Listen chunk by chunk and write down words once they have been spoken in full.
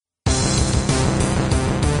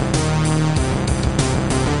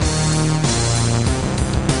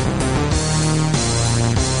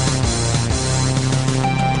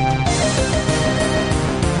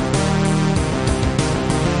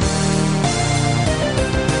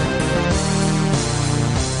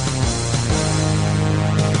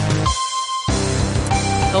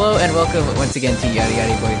and welcome once again to Yada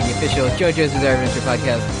Yada Boy, the official JoJo's Bizarre Adventure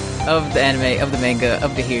podcast of the anime, of the manga,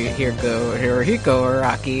 of the Hirohiko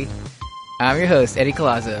Araki. I'm your host, Eddie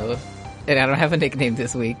Colazzo, and I don't have a nickname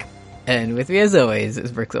this week. And with me, as always,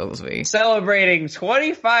 is Brooks Oglesby. Celebrating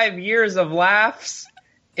 25 years of laughs.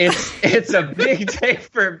 It's a big day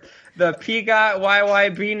for the Pigot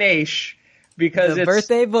YYB Nation because the it's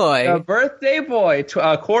birthday boy. The birthday boy.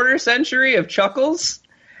 A quarter century of chuckles.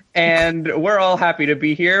 And we're all happy to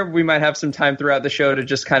be here. We might have some time throughout the show to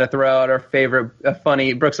just kind of throw out our favorite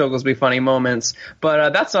funny Brooks Oglesby funny moments.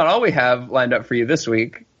 But that's not all we have lined up for you this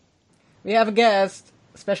week. We have a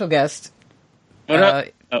special guest. What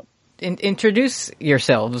up? Introduce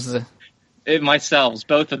yourselves. Myself,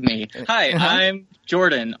 both of me. Hi, Uh-huh. I'm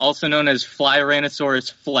Jordan, also known as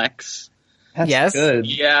Flyranosaurus Flex. That's Yes. good.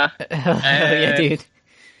 Yeah, Yeah, dude.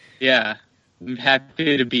 yeah. I'm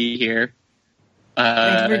happy to be here.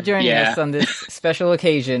 Thanks for joining us on this special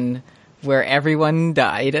occasion where everyone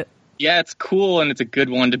died. Yeah, it's cool and it's a good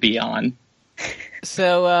one to be on.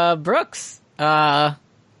 So, Brooks, what'd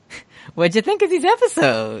you think of these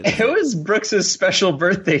episodes? It was Brooks' special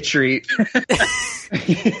birthday treat.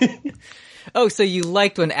 Oh, so you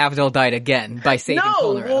liked when Avdol died again by saving No,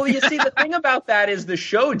 Konoha. well, you see, the thing about that is the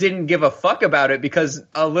show didn't give a fuck about it because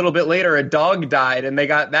a little bit later a dog died and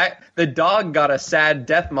the dog got a sad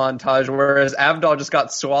death montage, whereas Avdol just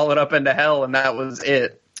got swallowed up into hell and that was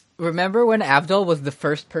it. Remember when Avdol was the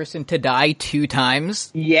first person to die 2 times?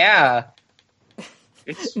 Yeah.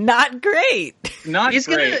 It's Not great! not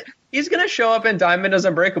great. He's gonna show up in Diamond is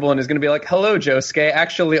Unbreakable and he's gonna be like, "Hello, Josuke.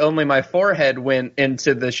 Actually, only my forehead went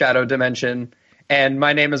into the shadow dimension, and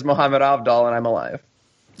my name is Mohammed Avdol, and I'm alive."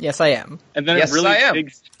 Yes, I am. And then Yes, a really I am.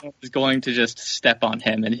 big storm is going to just step on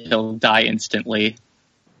him and he'll die instantly.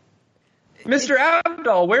 Mr.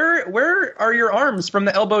 Avdol, where are your arms from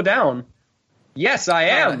the elbow down? Yes, I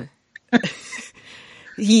am.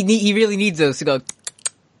 He really needs those to go...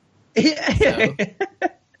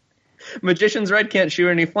 Magician's Red can't shoot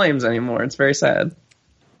any flames anymore. It's very sad.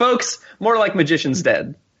 Folks, more like Magician's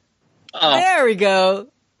Dead. Oh, There we go!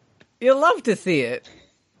 You'll love to see it.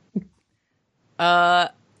 Hey,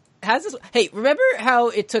 remember how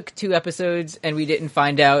it took 2 episodes and we didn't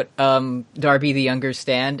find out Darby the Younger's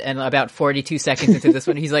stand, and about 42 seconds into this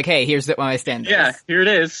one he's like, "Hey, here's what my stand is." yeah, here it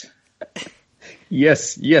is.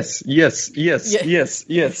 Yes. Yeah.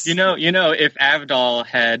 You know, if Avdol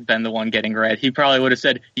had been the one getting red, he probably would have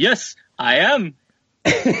said, "Yes, I am."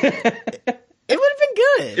 It would have been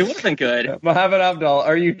good. It would have been good. Mohammed Avdol,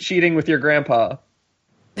 are you cheating with your grandpa?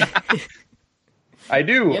 I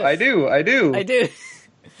do. Yes. I do. I do.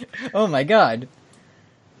 Oh my god.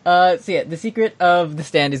 So yeah, the secret of the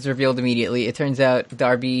stand is revealed immediately. It turns out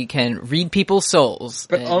Darby can read people's souls.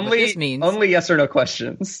 But and what only this means, only yes or no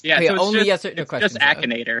questions. Yeah, Okay, so it's only just, yes or no it's questions, just though.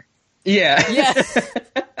 Akinator. Yeah. Yes!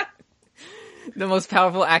 The most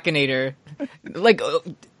powerful Akinator. Like,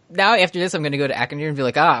 now after this I'm gonna go to Akinator and be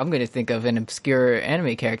like, I'm gonna think of an obscure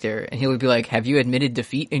anime character. And he'll be like, "Have you admitted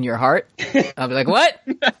defeat in your heart?" I'll be like, "What?"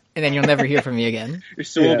 And then you'll never hear from me again. Your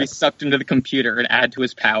soul will Yeah. be sucked into the computer and add to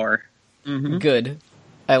his power. Good.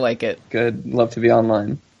 I like it. Good. Love to be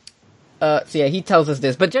online. So yeah, he tells us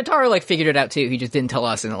this, but Jotaro figured it out too. He just didn't tell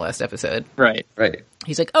us in the last episode. Right. Right.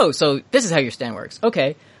 He's like, "Oh, so this is how your stand works.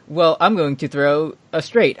 Okay, well, I'm going to throw a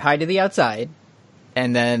straight high to the outside."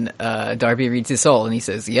 And then Darby reads his soul, and he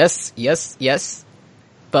says, "Yes, yes, yes,"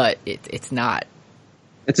 but it's not.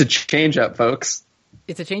 It's a change up, folks.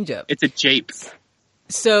 It's a change-up. It's a jape.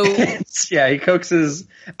 So, Yeah, he coaxes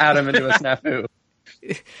Adam into a snafu.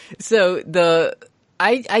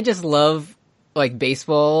 I just love like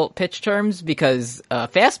baseball pitch terms because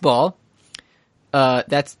fastball,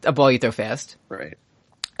 that's a ball you throw fast. Right.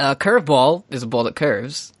 Curveball is a ball that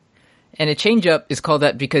curves. And a change-up is called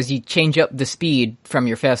that because you change up the speed from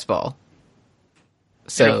your fastball.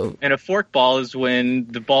 So, And a fork ball is when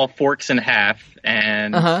the ball forks in half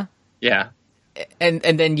and yeah, and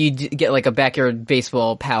then you get like a backyard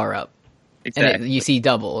baseball power-up. And exactly. you see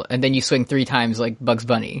double, and then you swing 3 times like Bugs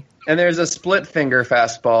Bunny. And there's a split finger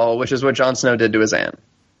fastball, which is what Jon Snow did to his aunt.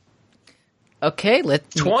 Okay,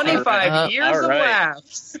 25 years all of right.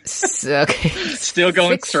 laughs. Okay. Still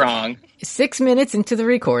going 6 strong. 6 minutes into the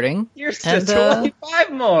recording. Here's to And,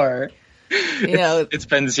 25 more. You know, It's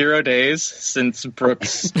been 0 days since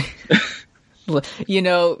Brooks. you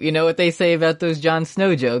know what they say about those Jon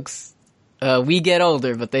Snow jokes. We get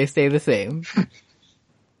older, but they stay the same.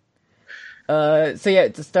 So yeah,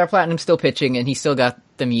 Star Platinum's still pitching, and he's still got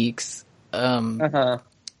the meeks. Yeah.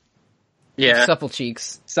 Supple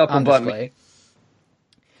cheeks Supple on butt display.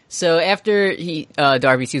 So after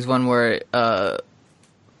Darby sees one more,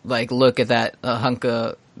 look at that hunk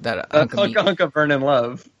of that Hunka Hunka Vernon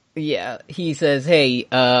Love. Yeah, he says, "Hey,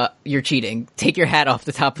 you're cheating. Take your hat off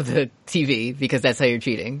the top of the TV because that's how you're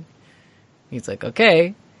cheating." He's like, "Okay,"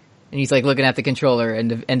 and he's like looking at the controller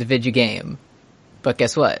and the video game, but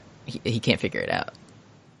guess what? He can't figure it out.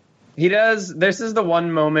 He does. This is the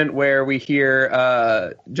one moment where we hear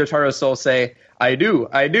Jotaro's soul say, "I do,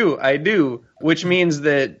 I do, I do," which means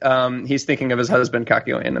that he's thinking of his husband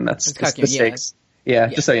Kakyoin, and that's the stakes. Yeah,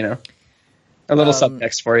 just so you know, a little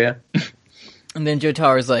subtext for you. And then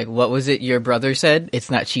Jotaro's like, "What was it your brother said? It's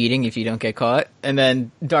not cheating if you don't get caught." And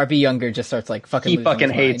then Darby Younger just starts like fucking. He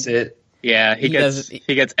fucking hates it. Yeah, he gets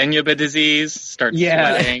Enyaba disease, starts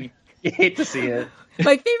sweating. You hate to see it.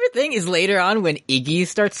 My favorite thing is later on when Iggy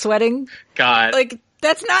starts sweating. God, like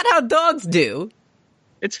that's not how dogs do.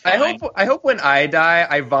 It's fine. I hope when I die,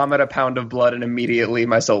 I vomit a pound of blood and immediately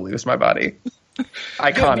my soul leaves my body.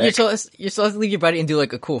 Iconic. You're supposed to leave your body and do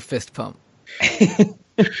like a cool fist pump.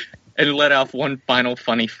 And let off one final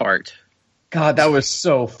funny fart. God, that was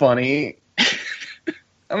so funny.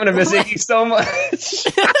 I'm gonna miss Iggy so much.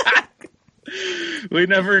 We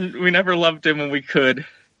never loved him when we could.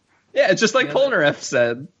 Yeah, it's just like Polnareff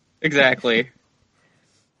said. Exactly.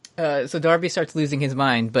 So Darby starts losing his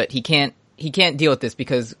mind, but he can't deal with this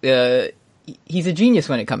because he's a genius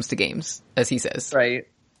when it comes to games, as he says. Right.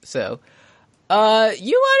 So, you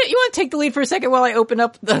want to take the lead for a second while I open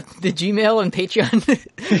up the Gmail and Patreon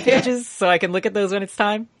pages so I can look at those when it's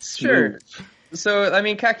time? Sure. So, I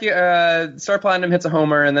mean, Star Platinum hits a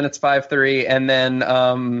homer, and then it's 5-3, and then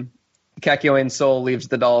Kakyoin's soul leaves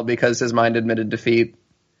the doll because his mind admitted defeat.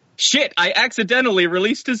 Shit! I accidentally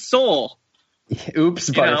released his soul. Oops,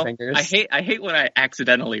 Butterfingers. I hate when I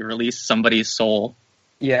accidentally release somebody's soul.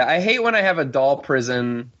 Yeah, I hate when I have a doll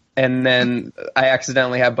prison and then I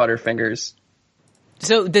accidentally have Butterfingers.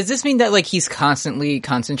 So does this mean that like he's constantly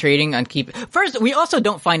concentrating on First, we also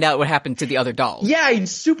don't find out what happened to the other dolls. Yeah, I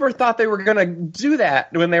super thought they were gonna do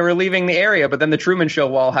that when they were leaving the area, but then the Truman Show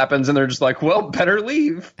wall happens and they're just like, well, better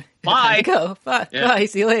leave. Bye. Go. Bye. Yeah. Bye.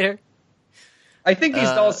 See you later. I think these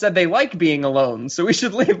dolls said they like being alone, so we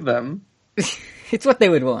should leave them. It's what they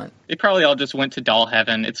would want. They probably all just went to doll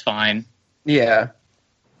heaven. It's fine. Yeah.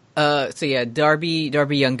 So yeah, Darby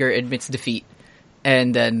Younger admits defeat,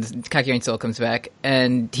 and then Kakyoin Soul comes back,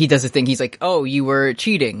 and he does the thing. He's like, "Oh, you were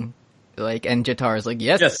cheating," like, and Jotaro's like,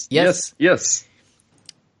 "Yes."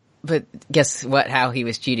 But guess what? How he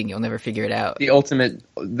was cheating, you'll never figure it out. The ultimate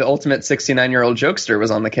 69-year-old jokester was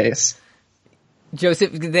on the case.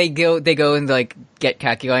 Joseph, they go and like get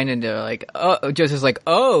Kakyoin, and they're like, "Oh," Joseph's like,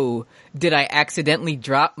 "Oh, did I accidentally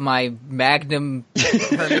drop my Magnum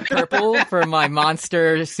Hermit Purple for my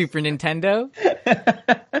Monster Super Nintendo?"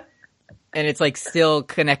 And it's like still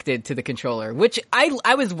connected to the controller, which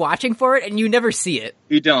I was watching for it, and you never see it.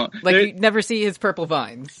 You don't. Like you never see his purple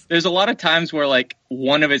vines. There's a lot of times where like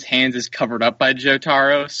one of his hands is covered up by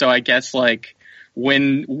Jotaro, so I guess like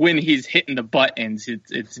when he's hitting the buttons,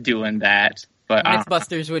 it's doing that. But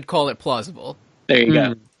Mythbusters would call it plausible. There you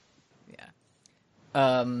go.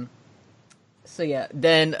 Yeah. So yeah,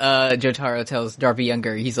 then Jotaro tells Darby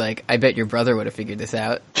Younger, he's like, "I bet your brother would have figured this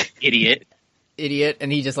out." Idiot, and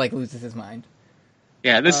he just like loses his mind.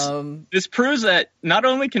 Yeah, this proves that not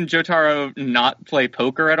only can Jotaro not play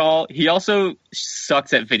poker at all, he also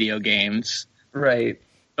sucks at video games. Right.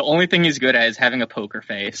 The only thing he's good at is having a poker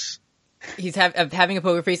face. He's having a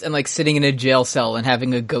poker face and like sitting in a jail cell and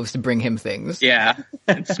having a ghost bring him things. Yeah,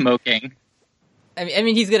 and smoking. I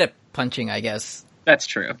mean, he's good at punching, I guess. That's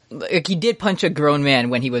true. Like he did punch a grown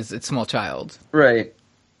man when he was a small child. Right.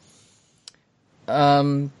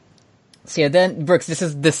 So yeah, then Brooks, this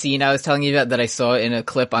is the scene I was telling you about that I saw in a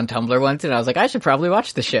clip on Tumblr once, and I was like, I should probably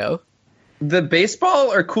watch the show. The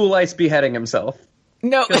baseball or Cool Ice beheading himself?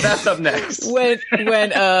 No, that's up next.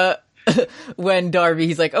 When Darby,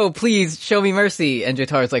 he's like, "Oh, please show me mercy," and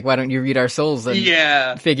Jotaro's like, "Why don't you read our souls and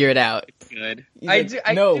figure it out?" Good. I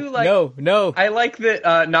like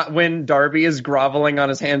that. Not when Darby is groveling on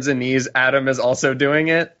his hands and knees, Adam is also doing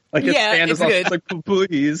it. Like his stand is also like,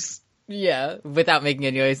 "Please." Yeah, without making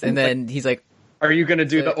any noise, and then he's like, "Are you gonna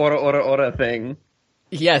do the ora ora ora thing?"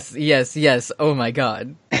 Yes. Oh my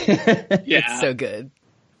god, it's so good.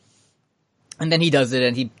 And then he does it,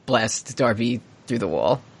 and he blasts Darby through the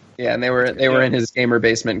wall. Yeah, and they were in his gamer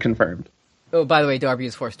basement, confirmed. Oh, by the way, Darby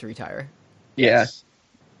is forced to retire. Yeah.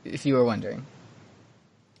 If you were wondering.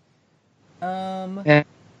 Yeah,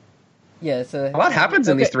 so... A lot happens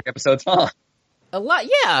in these 3 episodes, huh? A lot,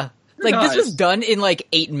 yeah. Like, this was done in, like,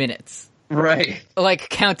 8 minutes. Right. Like,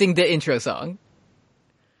 counting the intro song.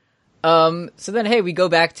 So then, hey, we go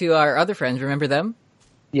back to our other friends. Remember them?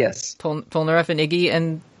 Yes. Polnareff and Iggy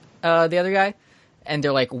and the other guy. And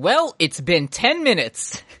they're like, well, it's been 10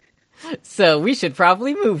 minutes. So we should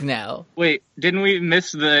probably move now. Wait, didn't we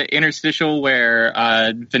miss the interstitial where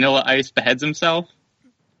Vanilla Ice beheads himself?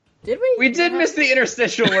 Did we? We did miss the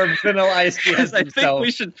interstitial where Vanilla Ice beheads I think himself. we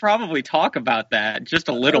should probably talk about that just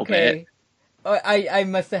a little bit. I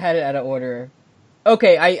must have had it out of order.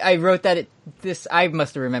 Okay, I wrote that I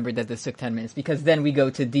must have remembered that this took 10 minutes, because then we go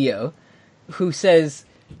to Dio, who says,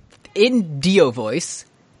 in Dio voice,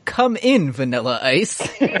 come in, Vanilla Ice.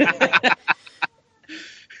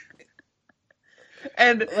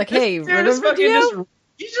 And like, hey, dude remember is fucking Dio?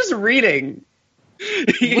 he's just reading.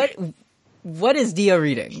 What is Dio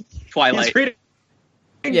reading? Twilight. He's reading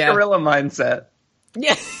Yeah. Gorilla Mindset.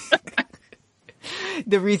 Yeah.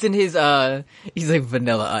 The reason he's like,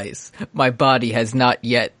 Vanilla Ice, my body has not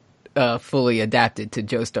yet fully adapted to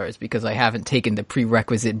Joestar's because I haven't taken the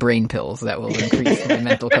prerequisite brain pills that will increase my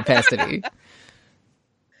mental capacity.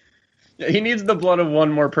 He needs the blood of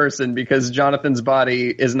one more person because Jonathan's body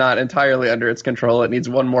is not entirely under its control. It needs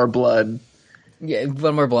one more blood. Yeah,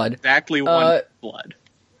 one more blood. Exactly one blood.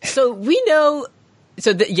 So we know.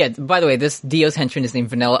 So by the way, this Dio's henchman is named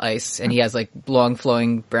Vanilla Ice, and he has like long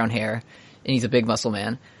flowing brown hair, and he's a big muscle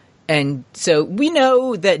man. And so we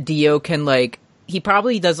know that Dio can he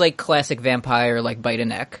probably does like classic vampire, like bite a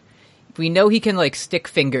neck. We know he can like stick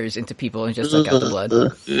fingers into people and just suck out the blood.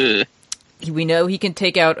 Ugh. We know he can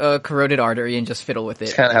take out a corroded artery and just fiddle with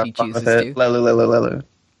it Kind of if have he fun chooses with it. to. Lulu.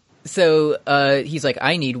 So he's like,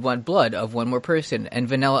 I need one blood of one more person. And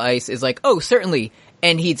Vanilla Ice is like, oh, certainly.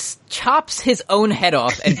 And he chops his own head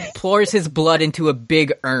off and pours his blood into a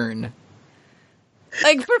big urn.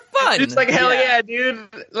 Like, for fun. It's like, hell yeah, dude.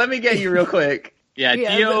 Let me get you real quik. Yeah,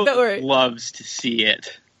 Yeah, Dio don't worry. loves to see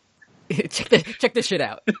it. check this shit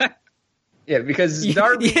out. Yeah, because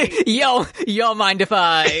Darby... Y'all mind if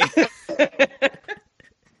I...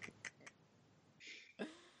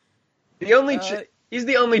 He's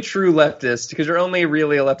the only true leftist, because you're only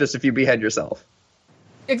really a leftist if you behead yourself.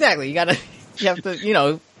 Exactly. You have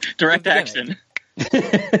to, Direct Beginning.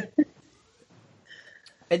 action.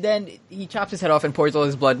 And then he chops his head off and pours all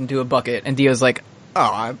his blood into a bucket, and Dio's like,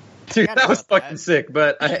 oh, Dude, that was about fucking sick,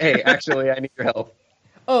 but hey, actually, I need your help.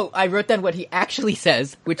 Oh, I wrote down what he actually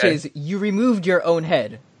says, which Okay. is, you removed your own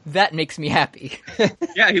head. That makes me happy.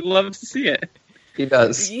 Yeah, he loves to see it. He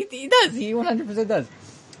does. He does. He 100% does.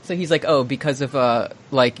 So he's like, oh, because of,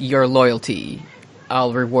 your loyalty,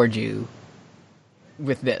 I'll reward you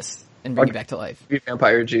with this and bring you back to life.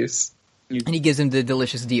 Vampire juice. And he gives him the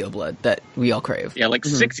delicious Dio blood that we all crave. Yeah, like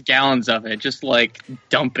 6 gallons of it, just like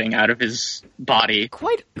dumping out of his body.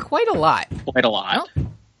 Quite a lot. Quite a lot.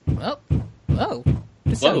 Well, oh,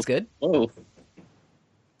 this Whoa. sounds good. Whoa.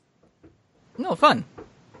 No, fun.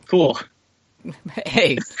 Cool.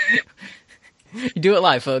 Hey, you do it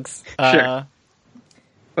live, folks. Sure.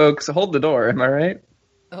 Folks, hold the door, am I right?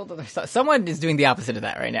 Hold on, someone is doing the opposite of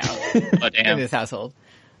that right now Oh, in damn. this household.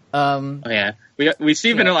 Oh, yeah. We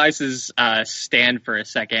see Vanilla Ice's stand for a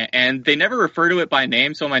second, and they never refer to it by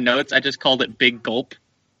name, so in my notes, I just called it Big Gulp.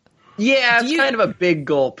 Yeah, it's kind of a big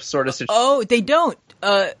gulp sort of situation. Oh, they don't.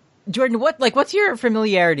 Jordan, what's your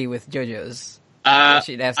familiarity with JoJo's? I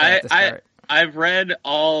should ask that at the start. I've read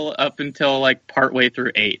all up until like partway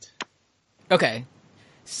through 8. Okay.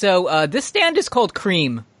 So, this stand is called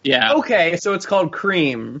Cream. Yeah. Okay, so it's called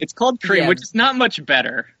Cream. It's called Cream, Yeah. which is not much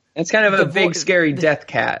better. It's kind of a The big, scary death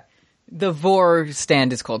cat. The Vor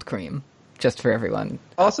stand is called Cream, just for everyone.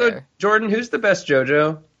 Also, there. Jordan, who's the best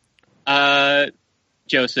JoJo?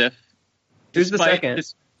 Joseph. Who's the Despite second?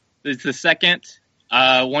 It's the second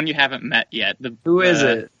one you haven't met yet. Who is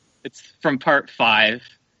it? It's from part 5.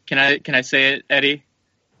 Can I say it, Eddie?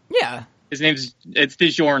 Yeah. It's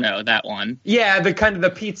DiGiorno, that one. Yeah,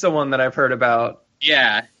 the pizza one that I've heard about.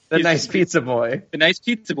 Yeah. The He's nice pizza boy. The nice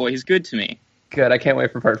pizza boy. He's good to me. Good, I can't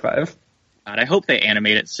wait for part 5. God, I hope they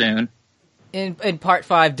animate it soon. In part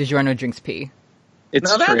 5, DiGiorno drinks pee. It's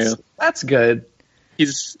No, true. that's good.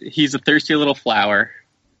 He's a thirsty little flower.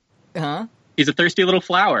 Huh? He's a thirsty little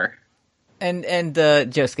flower. And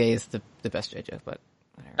Josuke is the best JoJo, but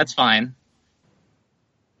whatever. That's fine.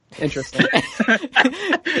 Interesting.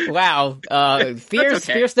 Wow. Fierce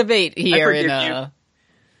okay. fierce debate here forgive in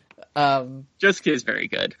Josuke is very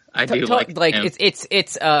good. I do like him.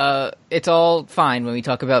 it's all fine when we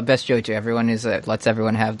talk about best JoJo. Everyone lets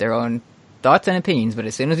everyone have their own thoughts and opinions, but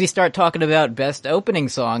as soon as we start talking about best opening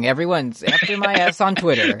song, everyone's after my ass on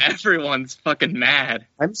Twitter. Everyone's fucking mad.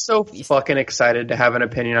 I'm so fucking excited to have an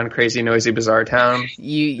opinion on Crazy Noisy Bizarre Town.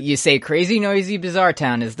 You say Crazy Noisy Bizarre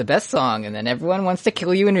Town is the best song, and then everyone wants to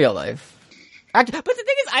kill you in real life. But the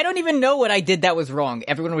thing is, I don't even know what I did that was wrong.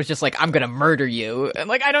 Everyone was just like, I'm gonna murder you. And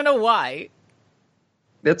I don't know why.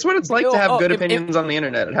 That's what it's like to have good it- opinions on the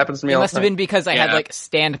internet. It happens to me It all must the have time. been because I had Yeah. like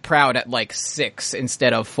stand proud at like 6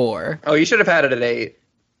 instead of 4. Oh, you should have had it at 8.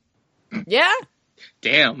 Yeah,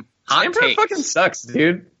 Damn. Hot Stand Proud take. fucking sucks,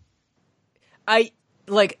 dude. I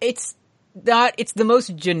like it's not. It's the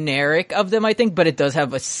most generic of them, I think, but it does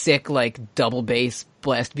have a sick like double bass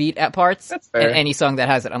blast beat at parts. That's fair. And any song that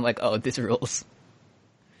has it, I'm like, oh, this rules.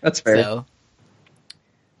 That's fair.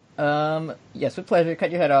 So, yes, with pleasure.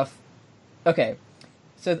 Cut your head off. Okay,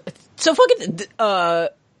 so fucking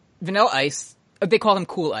Vanilla Ice. They call him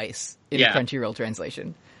Cool Ice in Yeah. the Crunchyroll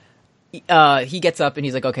translation. He gets up and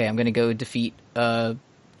he's like, okay, I'm gonna go defeat the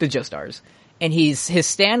Joestars, and his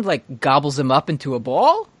stand like gobbles him up into a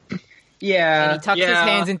ball, Yeah. and he tucks his Yeah.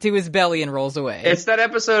 hands into his belly and rolls away. It's that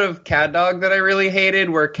episode of Cat Dog that I really hated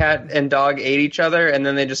where cat and dog ate each other and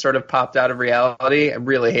then they just sort of popped out of reality. I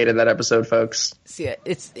really hated that episode, folks. Yeah,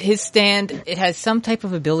 it's his stand. It has some type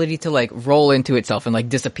of ability to like roll into itself and like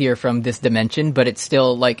disappear from this dimension, but it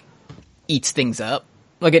still like eats things up.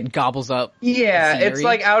 Like it gobbles up. Yeah, scenery. it's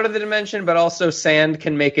like out of the dimension, but also sand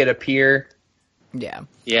can make it appear. Yeah.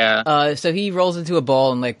 Yeah. So he rolls into a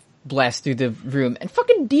ball and like blasts through the room, and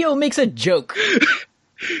fucking Dio makes a joke.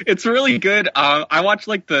 It's really good. I watched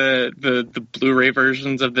like the Blu-ray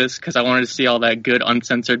versions of this because I wanted to see all that good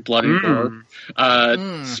uncensored blood and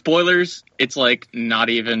gore. Spoilers, it's like not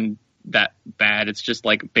even that bad. It's just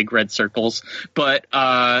like big red circles. But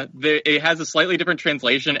it has a slightly different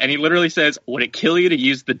translation, and he literally says, "Would it kill you to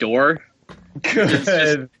use the door?" It's Good.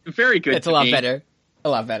 just very good. It's a to lot me. better. A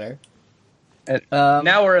lot better.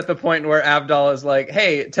 Now we're at the point where Avdol is like,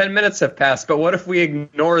 hey, 10 minutes have passed, but what if we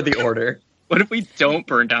ignore the order? What if we don't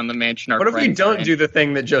burn down the mansion? What if we don't do the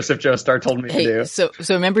thing that Joseph Joestar told me to Hey, do? so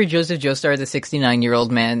remember Joseph Joestar, the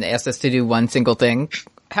 69-year-old man, asked us to do one single thing?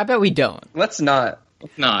 How about we don't? Let's not.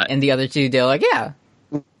 Not? And the other two, they're like, yeah.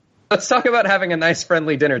 Let's talk about having a nice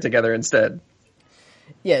friendly dinner together instead.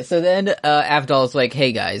 Yeah, so then Avdol's like,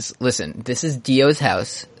 hey guys, listen, this is Dio's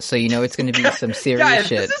house, so you know it's gonna be some serious Guys,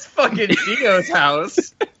 shit. this is fucking Dio's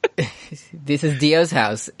house. This is Dio's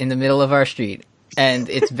house in the middle of our street, and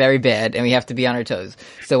it's very bad, and we have to be on our toes.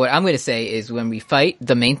 So what I'm going to say is when we fight,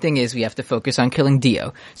 the main thing is we have to focus on killing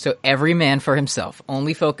Dio. So every man for himself.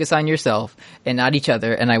 Only focus on yourself and not each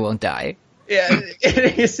other, and I won't die. Yeah,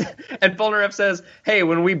 and Polnareff says, hey,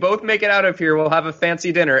 when we both make it out of here, we'll have a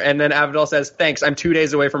fancy dinner. And then Avdol says, thanks, I'm 2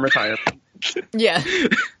 days away from retirement. Yeah.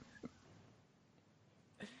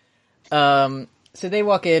 So they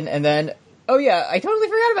walk in, and then, oh yeah, I totally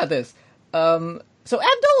forgot about this. So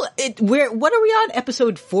Avdol, what are we on?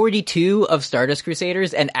 Episode 42 of Stardust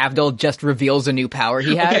Crusaders, and Avdol just reveals a new power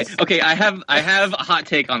he has. Okay. I have a hot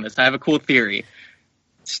take on this. I have a cool theory.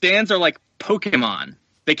 Stands are like Pokemon.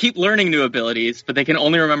 They keep learning new abilities, but they can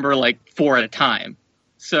only remember like 4 at a time.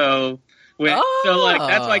 So that's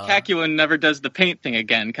why Kakyoin never does the paint thing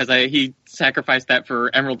again, because he sacrificed that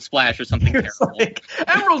for Emerald Splash or something It's terrible. like,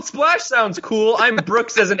 Emerald Splash sounds cool. I'm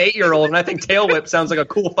Brooks as an 8-year-old, and I think Tail Whip sounds like a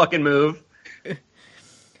cool fucking move.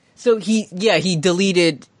 So he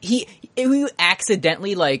deleted, he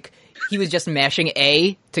accidentally, like, he was just mashing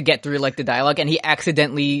A to get through, like, the dialogue, and he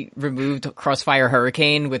accidentally removed Crossfire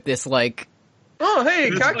Hurricane with this, like, Oh, hey,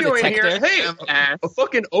 Kakyoin here. detector. Hey, Ass. a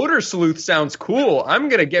fucking Odor Sleuth sounds cool. I'm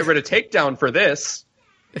gonna get rid of Takedown for this.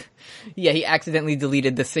 yeah, he accidentally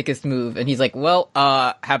deleted the sickest move, and he's like, well,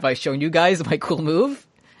 have I shown you guys my cool move?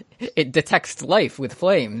 It detects life with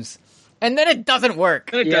flames. And then it doesn't work.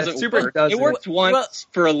 It Yeah, doesn't super work. doesn't. It worked once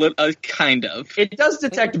for a little, kind of. It does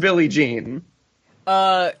detect Billie Jean.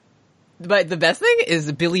 But the best thing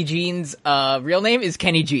is Billie Jean's, real name is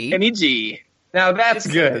Kenny G. Kenny G. Now that's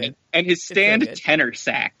good. And his stand, good. tenor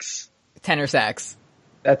sax. Tenor sax.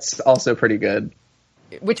 That's also pretty good.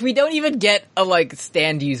 Which we don't even get a, like,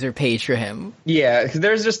 stand user page for him. Yeah, 'cause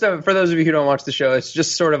there's just for those of you who don't watch the show, it's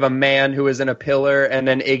just sort of a man who is in a pillar, and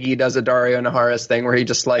then Iggy does a Dario Naharis thing where he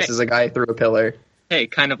just slices a guy through a pillar. Hey,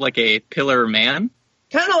 kind of like a pillar man.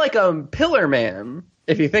 Kind of like a pillar man,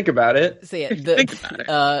 if you think about it. So yeah, Think about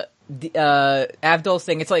it. Avdol's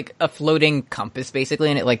thing, it's like a floating compass basically,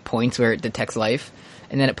 and it like points where it detects life.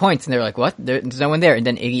 And then it points, and they're like, what? There's no one there. And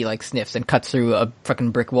then Iggy like sniffs and cuts through a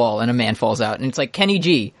fucking brick wall, and a man falls out. And it's like, Kenny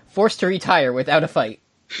G, forced to retire without a fight.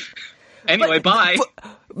 Anyway, bye.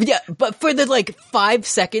 Yeah, but for the like 5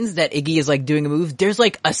 seconds that Iggy is like doing a move, there's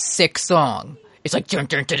like a sick song. It's like, dun,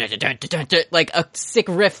 dun, dun, dun, dun, dun, dun, dun, like a sick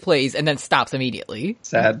riff plays and then stops immediately.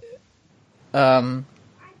 Sad.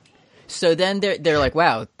 So then they're like,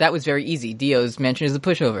 wow, that was very easy. Dio's mansion is a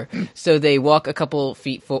pushover. So they walk a couple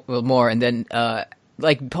feet more, and then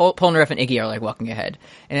like Polnareff and Iggy are like walking ahead,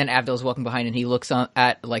 and then Avdol's walking behind, and he looks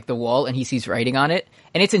at like the wall, and he sees writing on it,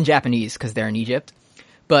 and it's in Japanese because they're in Egypt.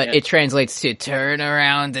 but it translates to turn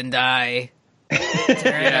around and die.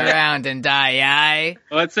 Turn around and die, aye.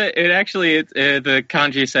 Well, it actually, the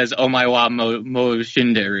kanji says, "Oh my wa mo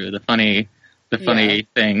shinderu," the funny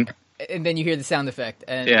thing. And then you hear the sound effect.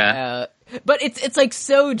 And, but it's like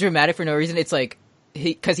so dramatic for no reason. It's like,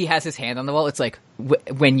 because he has his hand on the wall, it's like,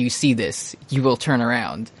 when you see this, you will turn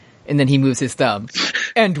around. And then he moves his thumb,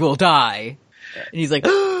 and will die. And he's like,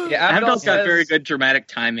 Avdol's got very good dramatic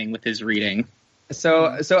timing with his reading.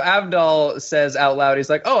 So Avdol says out loud, he's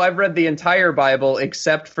like, "Oh, I've read the entire Bible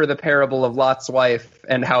except for the parable of Lot's wife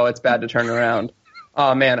and how it's bad to turn around."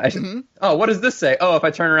 Oh man, Oh, what does this say? Oh, if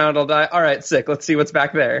I turn around, I'll die. All right, sick. Let's see what's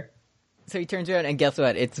back there. So he turns around, and guess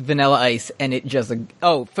what? It's Vanilla Ice, and it just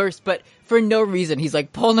but for no reason, he's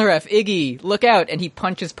like, "Polnareff, Iggy, look out!" And he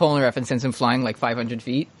punches Polnareff and sends him flying like 500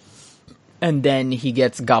 feet, and then he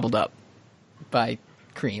gets gobbled up by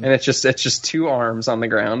Cream. And it's just two arms on the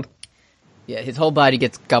ground. Yeah, his whole body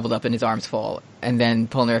gets gobbled up and his arms fall. And then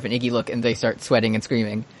Polnareff and Iggy look and they start sweating and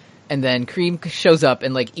screaming. And then Cream shows up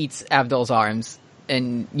and like eats Avdol's arms.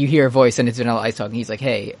 And you hear a voice and it's Vanilla Ice talking. He's like,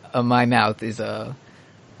 "Hey, my mouth is a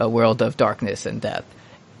world of darkness and death."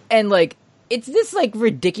 And like, it's this like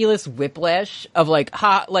ridiculous whiplash of like,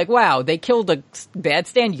 wow, they killed a bad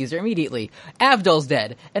stand user immediately. Avdol's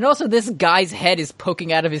dead. And also this guy's head is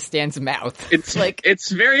poking out of his stand's mouth. It's like,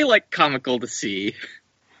 it's very like comical to see.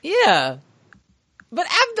 Yeah. But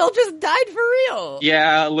Avdol just died for real.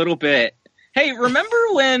 Yeah, a little bit. Hey, remember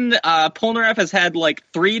when Polnareff has had like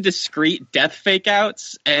 3 discrete death fake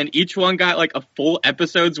outs and each one got like a full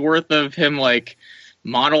episode's worth of him like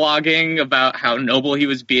monologuing about how noble he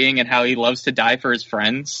was being and how he loves to die for his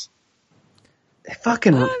friends?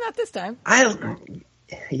 Not this time. I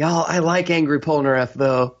like Angry Polnareff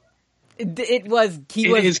though. It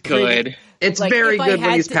is good. It's like, very good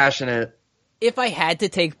when he's passionate. If I had to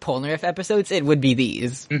take Polnareff episodes, it would be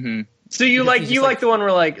these. Mm-hmm. So you like the one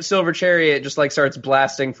where like Silver Chariot just like starts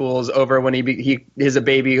blasting fools over when he is a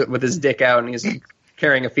baby with his dick out and he's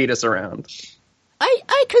carrying a fetus around.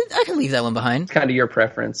 I could leave that one behind. Kind of your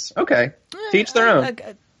preference. Okay. Teach their own.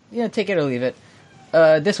 Take it or leave it.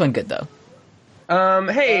 This one good though.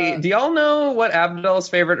 Hey, do y'all know what Avdol's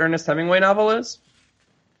favorite Ernest Hemingway novel is?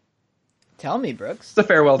 Tell me, Brooks. It's The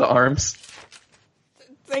Farewell to Arms.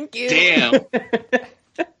 Thank you. Damn.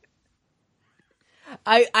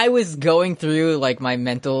 I was going through like my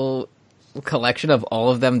mental collection of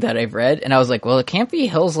all of them that I've read, and I was like, well, it can't be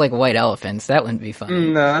Hills Like White Elephants. That wouldn't be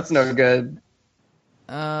funny. No, that's no good.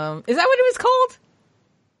 Is that what it was called?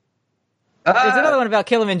 There's another one about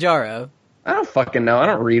Kilimanjaro. I don't fucking know. I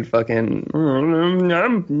don't read fucking... I'm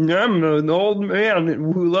an old man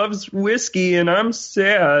who loves whiskey and I'm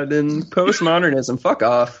sad and postmodernism. Fuck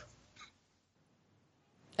off.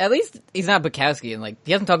 At least he's not Bukowski, and like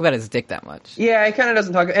he doesn't talk about his dick that much. Yeah, he kind of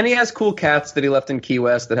doesn't talk... And he has cool cats that he left in Key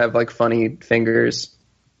West that have like funny fingers.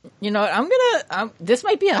 You know what, this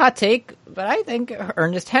might be a hot take, but I think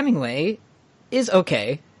Ernest Hemingway is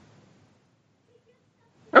okay.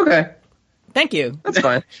 Okay. Thank you. That's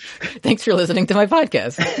fine. Thanks for listening to my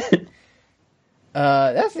podcast.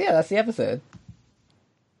 That's the episode.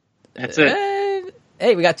 That's it.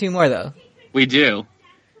 Hey, we got 2 more though. We do.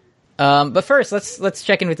 But first, let's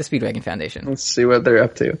check in with the Speedwagon Foundation. Let's see what they're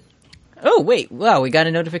up to. Oh wait, wow, we got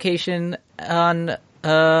a notification on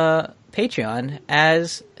Patreon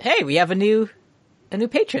as hey, we have a new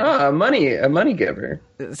patron. A money giver.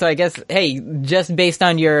 So I guess, hey, just based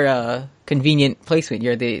on your convenient placement,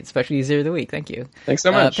 you're the special user of the week. Thank you. Thanks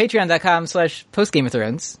so much.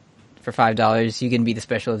 Patreon.com/postgameofthrones. For $5, you can be the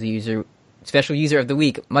special user of the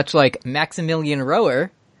week, much like Maximilian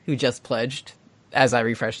Rower, who just pledged, as I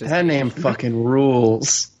refreshed this. That name fucking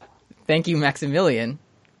rules. Thank you, Maximilian.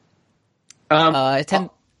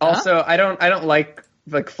 Also, I don't like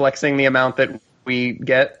flexing the amount that we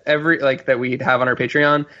get that we have on our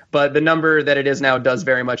Patreon, but the number that it is now does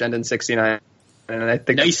very much end in 69, and I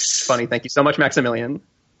think that's funny. Thank you so much, Maximilian.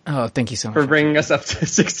 Oh, thank you so much for bringing us up to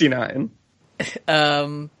 69.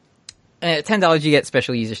 At $10, you get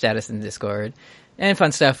special user status in the Discord and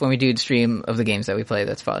fun stuff when we do the stream of the games that we play.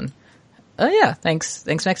 That's fun. Yeah, thanks,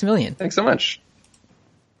 Maximilian. Thanks so much.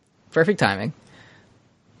 Perfect timing.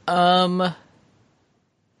 2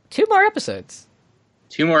 more episodes.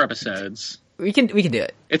 2 more episodes. We can do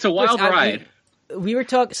it. It's a wild ride. We were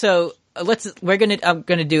talking. So I'm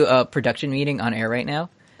gonna do a production meeting on air right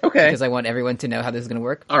now. Okay. Because I want everyone to know how this is gonna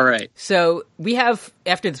work. All right. So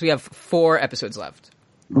after this we have 4 episodes left.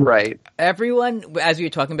 Right. Everyone, as we were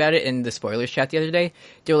talking about it in the spoilers chat the other day,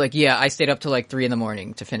 they were like, "Yeah, I stayed up till like 3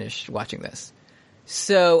 a.m. to finish watching this."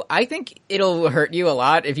 So I think it'll hurt you a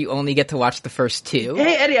lot if you only get to watch the first 2.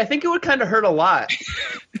 Hey, Eddie, I think it would kind of hurt a lot.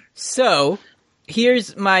 So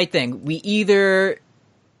here's my thing. We either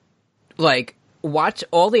like watch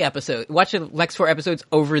all the episodes, watch the next 4 episodes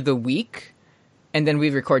over the week, and then we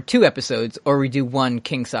record 2 episodes, or we do one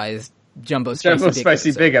king-size jumbo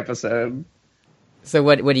spicy big episode. So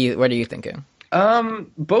what are you thinking?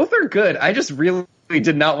 Both are good. I just really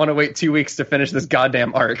did not want to wait 2 weeks to finish this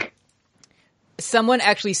goddamn arc. Someone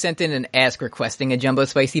actually sent in an ask requesting a jumbo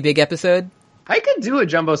spicy big episode. I could do a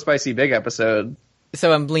jumbo spicy big episode.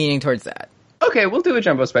 So I'm leaning towards that. Okay, we'll do a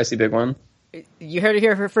jumbo spicy big one. You heard it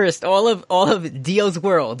here first. All of Dio's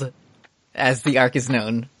World, as the arc is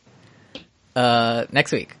known,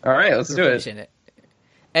 next week. All right, let's do it.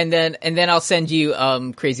 And then I'll send you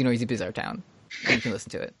Crazy Noisy Bizarre Town. And you can listen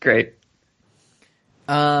to it. Great.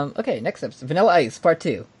 Okay, next up, Vanilla Ice Part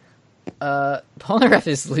 2. Polnareff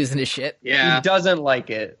is losing his shit. Yeah. He doesn't like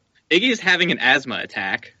it. Iggy is having an asthma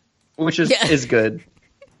attack. Which is good.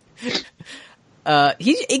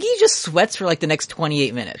 Iggy just sweats for like the next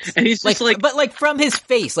 28 minutes. And he's just but like from his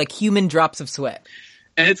face, like human drops of sweat.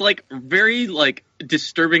 And it's like very like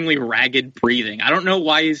disturbingly ragged breathing. I don't know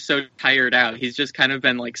why he's so tired out. He's just kind of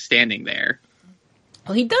been like standing there.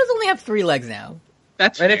 Well, he does only have 3 legs now.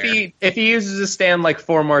 That's and fair. if he uses a stand like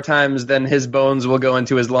 4 more times, then his bones will go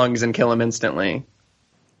into his lungs and kill him instantly.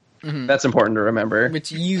 Mm-hmm. That's important to remember.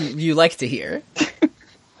 Which you like to hear.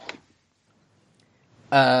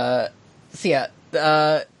 As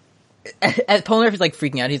Polnareff is like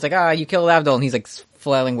freaking out, he's like, you killed Avdol, and he's like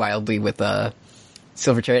flailing wildly with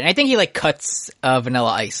Silverchair. And I think he like cuts Vanilla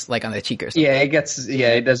Ice like on the cheek or something.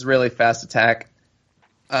 Yeah, he does really fast attack.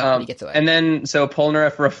 He gets away. And then, so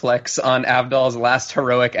Polnareff reflects on Avdol's last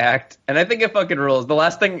heroic act, and I think it fucking rules. The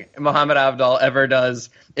last thing Muhammad Avdol ever does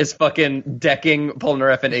is fucking decking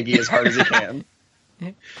Polnareff and Iggy as hard as he can.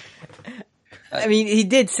 I mean, he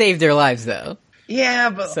did save their lives, though. Yeah,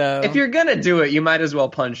 but if you're gonna do it, you might as well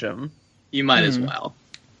punch him. You might as well.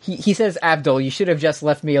 He says, Avdol, you should have just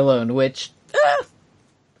left me alone, which...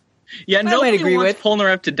 Yeah, nobody agree wants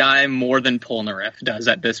Polnareff to die more than Polnareff does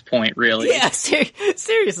at this point, really. Yeah,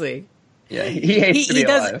 seriously. Yeah, he hates to be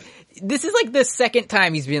alive. This is like the second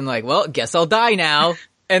time he's been like, well, guess I'll die now.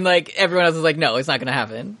 And like, everyone else is like, no, it's not gonna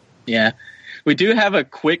happen. Yeah. We do have a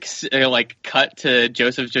quick, cut to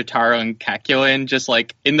Joseph, Jotaro, and Kakyoin just,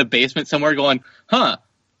 like, in the basement somewhere going,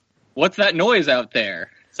 what's that noise out there?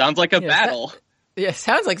 Sounds like a battle.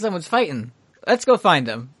 Sounds like someone's fighting. Let's go find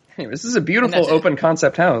them. Hey, this is a beautiful open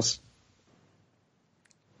concept house.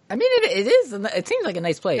 I mean, it is. It seems like a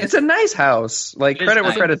nice place. It's a nice house. Like, credit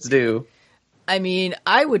where credit's due. I mean,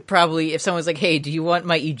 I would probably, if someone's like, hey, do you want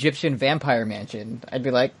my Egyptian vampire mansion? I'd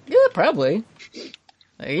be like, yeah, probably.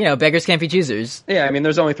 You know, beggars can't be choosers. Yeah, I mean,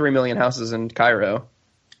 there's only 3 million houses in Cairo.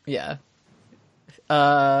 Yeah.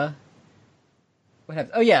 What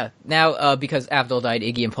happened? Oh, yeah. Now, because Avdol died,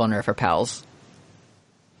 Iggy and Polnareff are pals.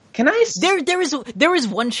 Can I? There was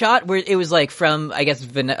one shot where it was like from, I guess,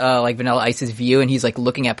 Vanilla Ice's view, and he's like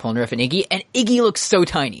looking at Polnareff and Iggy looks so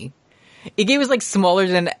tiny. Iggy was like smaller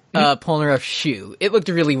than Polnareff's shoe. It looked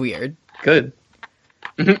really weird. Good.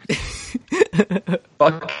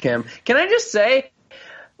 Fuck him. Can I just say,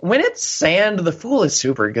 when it's sand, the Fool is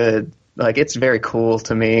super good. Like, it's very cool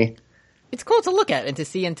to me. It's cool to look at and to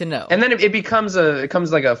see and to know. And then it becomes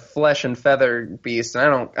like a flesh and feather beast,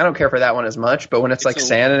 and I don't care for that one as much. But when it's like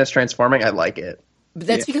sand and it's transforming, I like it. But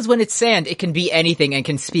that's because when it's sand, it can be anything and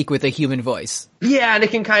can speak with a human voice. Yeah, and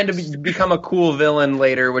it can kind of become a cool villain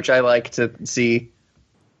later, which I like to see.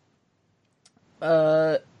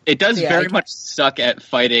 It does very much suck at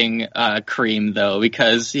fighting Cream, though,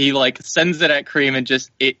 because he like sends it at Cream and just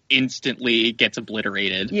it instantly gets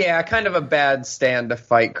obliterated. Yeah, kind of a bad stand to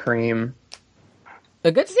fight Cream.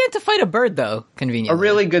 A good stand to fight a bird, though, conveniently. A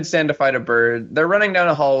really good stand to fight a bird. They're running down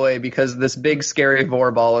a hallway because this big, scary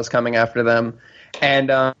Vorball is coming after them. And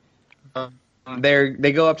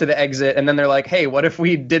they go up to the exit, and then they're like, hey, what if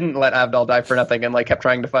we didn't let Avdol die for nothing and like kept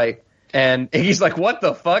trying to fight? And he's like, what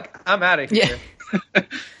the fuck? I'm out of here.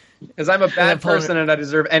 Because I'm a bad person and I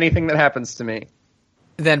deserve anything that happens to me.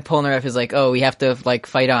 Then Polnareff is like, oh, we have to like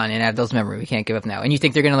fight on in Avdol's memory. We can't give up now. And you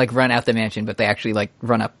think they're going to like run out the mansion, but they actually like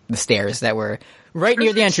run up the stairs that were right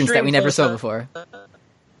near the entrance that we never saw before.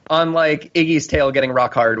 On like Iggy's tail getting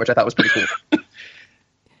rock hard, which I thought was pretty cool.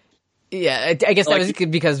 Yeah, I guess that was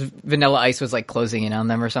because Vanilla Ice was like closing in on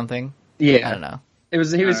them or something. Yeah. I don't know. He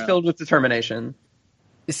was filled with determination.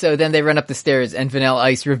 So then they run up the stairs, and Vanilla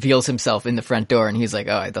Ice reveals himself in the front door, and he's like,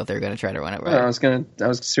 "Oh, I thought they were going to try to run it right." I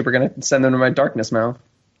was super gonna send them to my darkness mouth.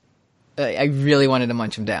 I really wanted to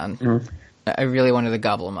munch him down. I really wanted to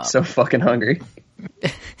gobble him up. So fucking hungry.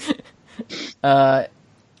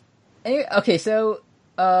 Okay, so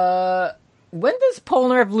when does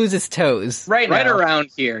Polnareff lose his toes? Right now. Around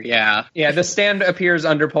here, yeah. Yeah, the stand appears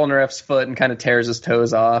under Polnareff's foot and kind of tears his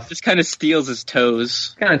toes off. Just kind of steals his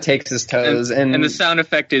toes. Kind of takes his toes. And the sound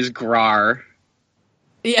effect is grar.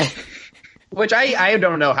 Yeah. Which I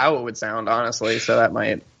don't know how it would sound, honestly, so that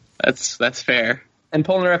might... That's fair. And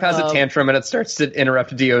Polnareff has a tantrum, and it starts to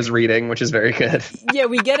interrupt Dio's reading, which is very good. Yeah,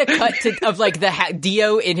 we get a cut of like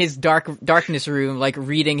Dio in his darkness room, like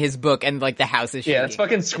reading his book, and like the house is shaking. Yeah, it's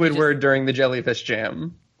fucking Squidward during the Jellyfish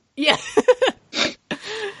Jam. Yeah.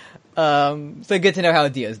 So good to know how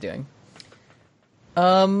Dio's doing.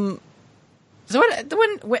 So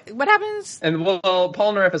what happens? And well,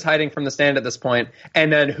 Polnareff is hiding from the stand at this point, and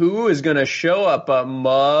then who is gonna show up? But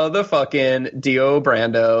motherfucking Dio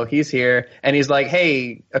Brando. He's here, and he's like,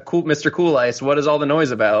 "Hey, Mr. Cool Ice, what is all the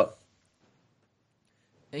noise about?"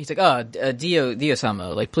 He's like,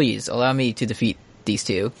 Dio-sama, like, please allow me to defeat these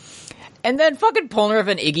two. And then fucking Polnareff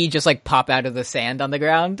and Iggy just like pop out of the sand on the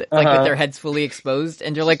ground, like with their heads fully exposed,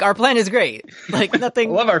 and you're like, our plan is great. Like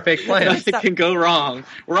nothing. Love our fake plan. Nothing can go wrong.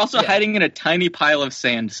 We're also hiding in a tiny pile of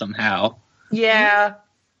sand somehow. Yeah.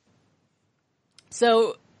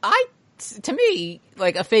 So to me,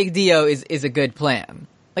 like a fake Dio is a good plan.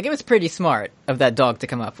 Like it was pretty smart of that dog to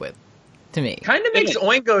come up with. To me, kind of makes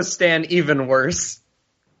Oingo's stand even worse.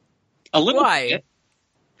 A little. Why?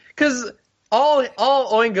 Because all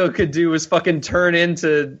Oingo could do was fucking turn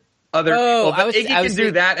into other people. But Iggy can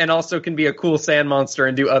do that and also can be a cool sand monster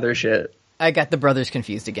and do other shit. I got the brothers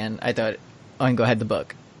confused again. I thought Oingo had the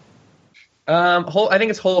book. I think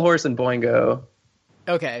it's Whole Horse and Boingo.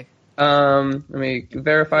 Okay. Let me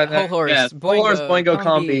verify that. Whole Horse. Yeah, Whole Horse, Boingo,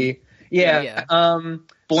 Combi. Yeah.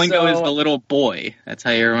 Boingo is the little boy. That's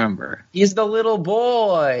how you remember. He's the little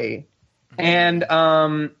boy. And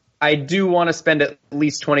I do want to spend at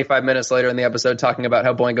least 25 minutes later in the episode talking about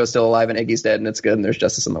how Boingo's still alive and Iggy's dead and it's good and there's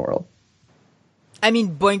justice in the world. I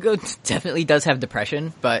mean, Boingo definitely does have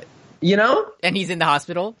depression, but... You know? And he's in the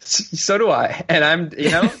hospital. So do I. And I'm,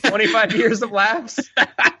 25 years of laughs.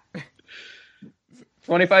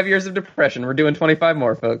 25 years of depression. We're doing 25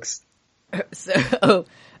 more, folks. So,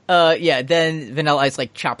 then Vanilla Ice,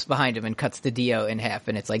 like, chops behind him and cuts the Dio in half,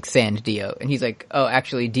 and it's, like, sand Dio. And he's like, oh,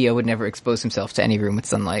 actually, Dio would never expose himself to any room with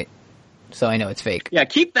sunlight. So I know it's fake. Yeah,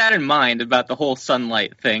 keep that in mind about the whole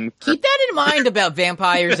sunlight thing. Keep that in mind about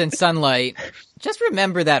vampires and sunlight. Just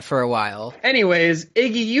remember that for a while. Anyways,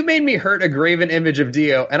 Iggy, you made me hurt a graven image of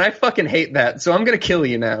Dio, and I fucking hate that, so I'm gonna kill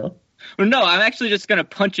you now. Well, no, I'm actually just gonna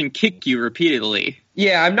punch and kick you repeatedly.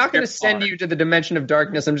 Yeah, I'm not gonna send you to the dimension of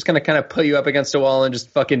darkness. I'm just gonna kind of put you up against a wall and just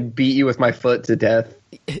fucking beat you with my foot to death.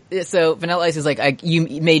 So Vanilla Ice is like,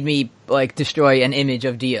 you made me, like, destroy an image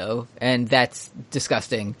of Dio, and that's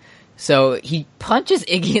disgusting. So he punches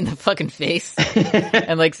Iggy in the fucking face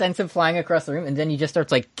and, like, sends him flying across the room, and then he just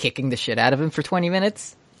starts, like, kicking the shit out of him for 20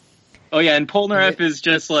 minutes. Oh, yeah, and Polnareff is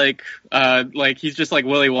just like, he's just like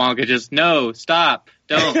Willy Wonka, just, no, stop,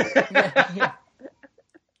 don't.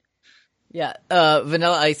 Yeah,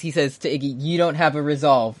 Vanilla Ice, he says to Iggy, you don't have a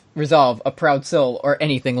resolve, a proud soul, or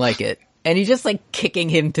anything like it. And he's just, like, kicking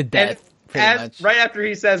him to death, pretty much. Right after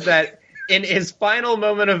he says that, in his final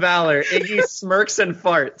moment of valor, Iggy smirks and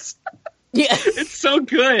farts. Yeah. It's so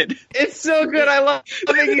good. It's so good. I love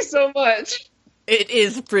Iggy so much. It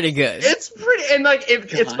is pretty good. It's pretty, and like,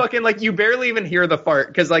 it's fucking like, you barely even hear the fart,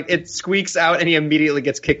 because like, it squeaks out and he immediately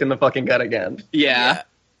gets kicked in the fucking gut again. Yeah.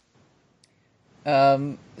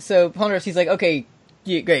 So Polnareff, he's like, okay,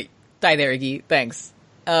 great. Die there, Iggy. Thanks.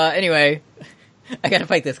 Anyway, I gotta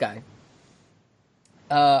fight this guy.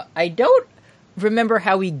 I don't remember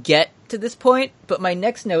how we get to this point, but my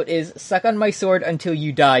next note is, suck on my sword until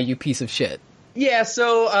you die, you piece of shit. Yeah,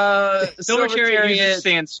 so, Silver Chariot uses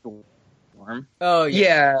Sandstorm. Oh,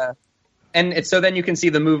 yeah. And so then you can see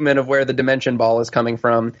the movement of where the dimension ball is coming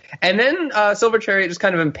from. And then Silver Chariot just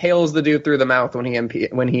kind of impales the dude through the mouth when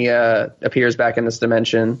he appears back in this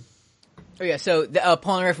dimension. Oh yeah, so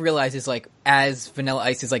Polnareff realizes, like, as Vanilla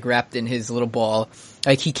Ice is, like, wrapped in his little ball,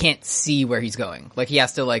 like, he can't see where he's going. Like, he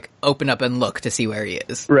has to, like, open up and look to see where he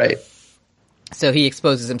is. Right. So he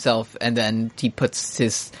exposes himself, and then he puts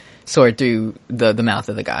his sword through the mouth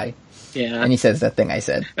of the guy. Yeah. And he says that thing I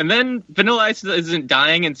said. And then Vanilla Ice isn't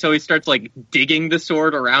dying, and so he starts, like, digging the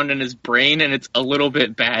sword around in his brain, and it's a little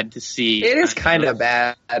bit bad to see. It is kind of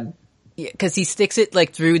bad. Yeah, because he sticks it,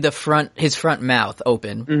 like, through his front mouth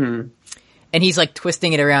open. Mm-hmm. And he's, like,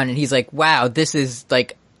 twisting it around, and he's like, wow, this is,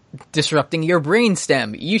 like, disrupting your brain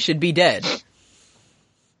stem. You should be dead.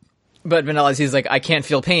 But Vanilla Ice, he's like, I can't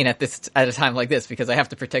feel pain at a time like this because I have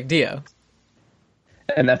to protect Dio.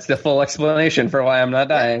 And that's the full explanation for why I'm not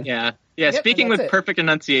dying. Yeah. Yep, Speaking and that's with it. perfect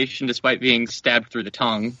enunciation despite being stabbed through the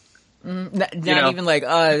tongue. Not know. even like,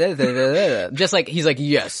 just like, he's like,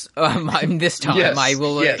 yes, I'm this time, Yes, I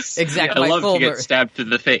will yes. exact I my love full to get stabbed through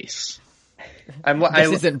the face.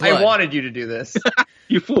 isn't blood. I wanted you to do this.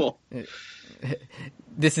 You fool.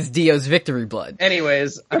 This is Dio's victory blood.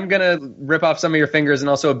 Anyways, I'm gonna rip off some of your fingers and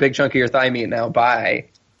also a big chunk of your thigh meat now. Bye.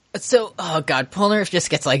 So, oh god, Polnareff just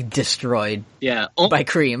gets like destroyed Yeah. by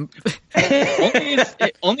Cream.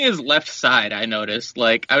 Only his left side, I noticed.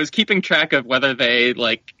 Like, I was keeping track of whether they,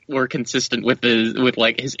 like, were consistent with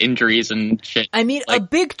his injuries and shit. I mean, a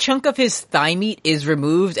big chunk of his thigh meat is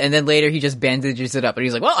removed, and then later he just bandages it up, and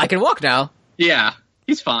he's like, well, I can walk now. Yeah.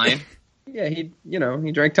 He's fine. Yeah, he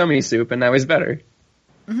drank tummy soup and now he's better.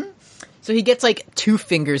 So he gets like 2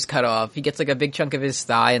 fingers cut off. He gets like a big chunk of his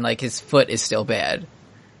thigh, and like his foot is still bad.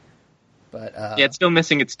 But Yeah, it's still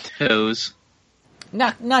missing its toes.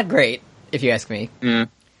 not great, if you ask me. Yeah.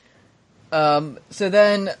 So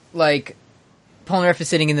then, like, Polnareff is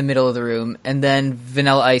sitting in the middle of the room, and then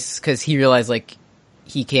Vanilla Ice, because he realized, like,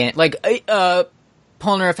 he can't, like,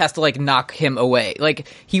 Polnareff has to, like, knock him away. Like,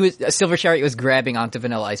 Silver Chariot was grabbing onto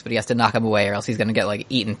Vanilla Ice, but he has to knock him away, or else he's gonna get, like,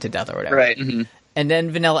 eaten to death or whatever. Right. Mm-hmm. And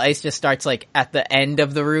then Vanilla Ice just starts, like, at the end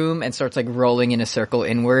of the room, and starts, like, rolling in a circle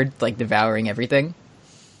inward, like, devouring everything.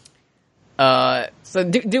 So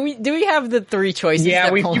do we have the 3 choices? Yeah,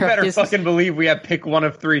 that you Polnareff better gives? fucking believe we have pick one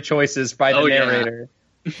of 3 choices by the Oh, yeah. narrator.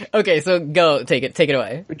 Okay, so go, take it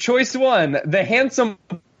away. Choice 1, the handsome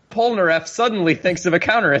Polnareff suddenly thinks of a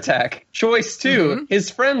counterattack. Choice 2, his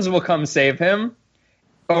friends will come save him.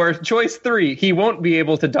 Or choice 3, he won't be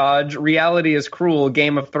able to dodge. Reality is cruel.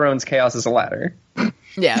 Game of Thrones, chaos is a ladder.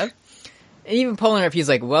 Yeah. And even Polnareff, he's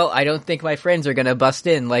like, well, I don't think my friends are gonna bust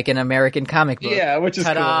in like an American comic book. Yeah, which is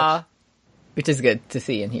Ta-da! Which is good to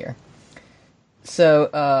see and hear.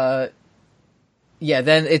 So, yeah,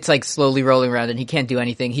 then it's like slowly rolling around and he can't do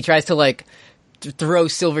anything. He tries to like throw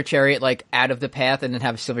Silver Chariot like out of the path and then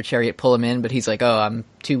have Silver Chariot pull him in, but he's like, oh, I'm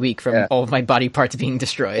too weak from all of my body parts being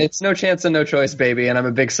destroyed. It's no chance and no choice, baby, and I'm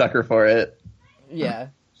a big sucker for it. Yeah.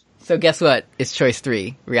 So guess what? It's choice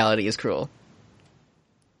 3. Reality is cruel.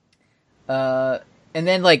 And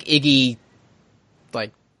then like Iggy,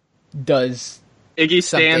 like, does Iggy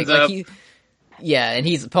something. stands Like, up. yeah, and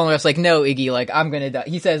Polnareff's like, no, Iggy, like, I'm gonna die.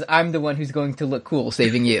 He says, I'm the one who's going to look cool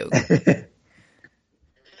saving you.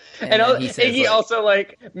 And then he says, Iggy like- also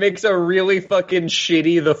like makes a really fucking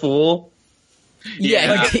shitty the Fool.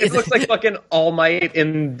 Yeah, Like, it looks like fucking All Might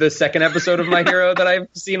in the second episode of My Hero that I've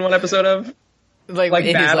seen one episode of. Like in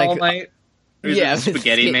his, bad All Might. Who's yeah, the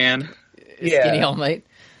spaghetti man. Skinny Yeah. All Might.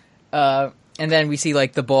 And then we see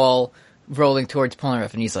like the ball rolling towards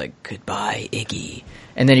Polnareff, and he's like, "Goodbye, Iggy."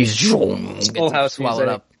 And then he's gets Full House swallowed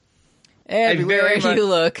music. up. Everywhere very you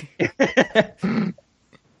look.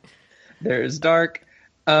 There's dark.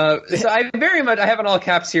 So I have in all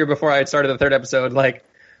caps here before I had started the third episode, like,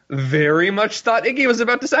 very much thought Iggy was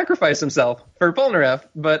about to sacrifice himself for Polnareff,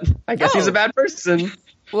 but I guess he's a bad person.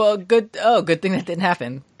 Well, good thing that didn't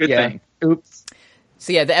happen. Good Yeah. thing. Oops.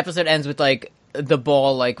 So yeah, the episode ends with like the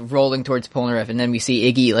ball like rolling towards Polnareff, and then we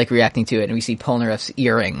see Iggy like reacting to it, and we see Polnareff's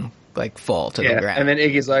earring like fall to the Yeah, ground. and then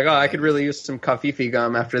Iggy's like, oh, I could really use some Kafifi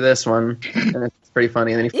gum after this one. And it's pretty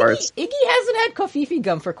funny, and then he farts. Iggy hasn't had Kofifi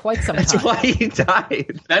gum for quite some That's time. why he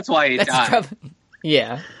died. That's why he That's died. probably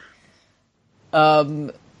yeah.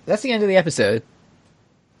 That's the end of the episode.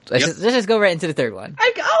 Let's just go right into the third one.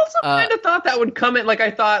 I also kind of thought that would come in, like, I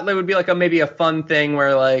thought there would be, like, maybe a fun thing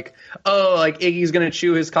where, like, oh, like, Iggy's gonna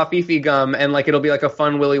chew his Kafifi gum, and, like, it'll be, like, a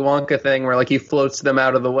fun Willy Wonka thing where, like, he floats them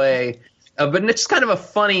out of the way. But it's just kind of a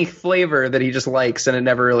funny flavor that he just likes, and it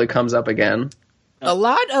never really comes up again. A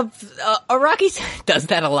lot of Araki does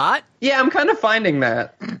that a lot. Yeah, I'm kind of finding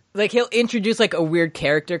that. Like he'll introduce like a weird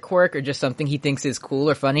character quirk or just something he thinks is cool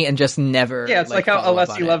or funny, and just never. Yeah, it's like how follow up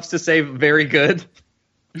Alessi on it. loves to say very good.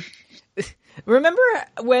 Remember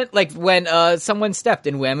when someone stepped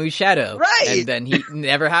in Whamu's shadow, Right. And then he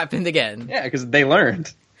never happened again. Yeah, because they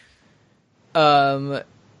learned.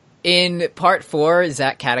 In part 4,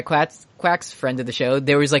 Zach Cataquack's friend of the show,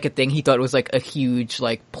 there was like a thing he thought was like a huge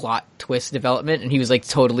like plot twist development, and he was like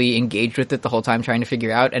totally engaged with it the whole time trying to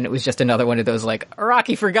figure out, and it was just another one of those like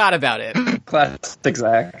Araki forgot about it. Classic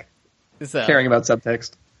Zach. So, Caring about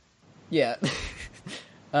subtext. yeah.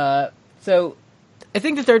 So I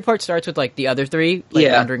think the third part starts with like the other three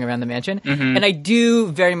like wandering around the mansion, and I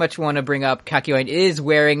do very much want to bring up Kakyoin is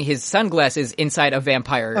wearing his sunglasses inside a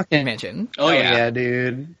vampire mansion. Oh, yeah.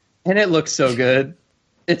 dude. And it looks so good.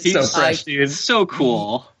 It's so fresh, dude. So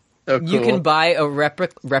cool. So cool. You can buy a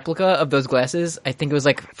replica of those glasses. I think it was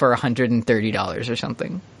like for $130 or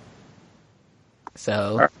something.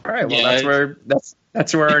 So, all right. Well, Yeah.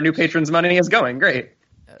 that's where our new patrons' money is going. Great.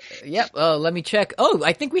 yep. Let me check. Oh,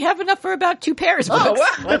 I think we have enough for about 2 pairs. Oh, Brooks.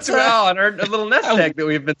 wow. That's on our little nest egg that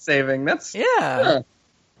we've been saving. That's Yeah. huh,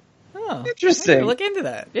 Oh, interesting. okay, look into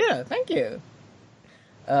that. Yeah, thank you.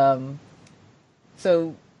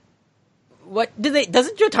 So what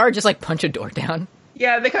doesn't Jotaro just like punch a door down?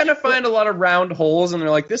 Yeah, they kind of find a lot of round holes, and they're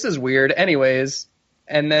like, "This is weird." Anyways,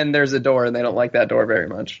 and then there's a door, and they don't like that door very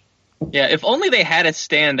much. Yeah, if only they had a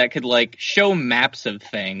stand that could like show maps of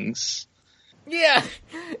things. Yeah.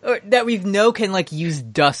 Or that we know can like use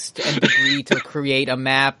dust and debris to create a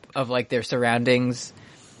map of like their surroundings.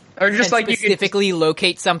 Or just And like you could specifically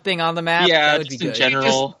locate something on the map. Yeah, that would be just in good.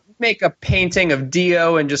 general. make a painting of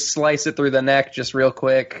Dio and just slice it through the neck, just real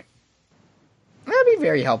quick. That'd be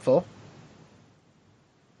very helpful.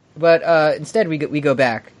 But instead, we go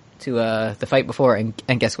back to the fight before,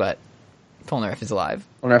 and guess what? Polnareff is alive.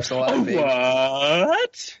 Polnareff's alive. baby.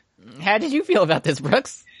 What? How did you feel about this,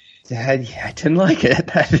 Brooks? I didn't like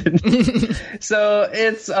it. I didn't. So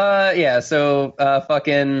it's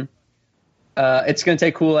fucking it's gonna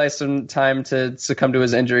take Cool Ice some time to succumb to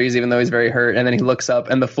his injuries, even though he's very hurt. And then he looks up,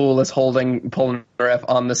 and the fool is holding Polnareff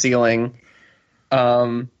on the ceiling.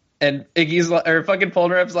 And Iggy's like, or fucking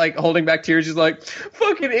Polnareff's like holding back tears. He's like,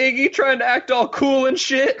 "Fucking Iggy, trying to act all cool and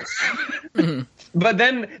shit." But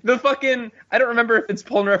then the fucking, I don't remember if it's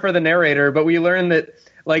Polnareff or the narrator, but we learn that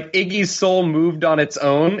like Iggy's soul moved on its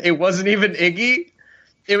own. It wasn't even Iggy.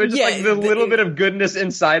 It was just like the little bit of goodness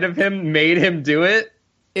inside of him made him do it.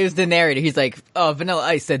 It was the narrator. He's like, "Oh, Vanilla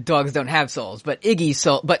Ice said dogs don't have souls, but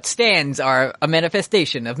stands are a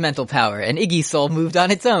manifestation of mental power, and Iggy's soul moved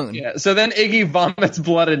on its own." Yeah. So then Iggy vomits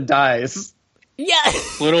blood and dies. Yeah,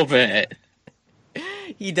 A little bit.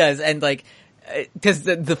 he does, and like, because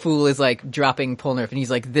the fool is like dropping Polnareff, and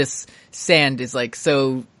he's like, "This sand is like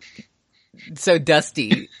so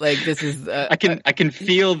dusty. Like this is." I can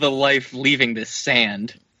feel the life leaving this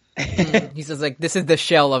sand. He says like, "This is the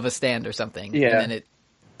shell of a stand or something." Yeah. And then it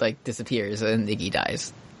like disappears, and Iggy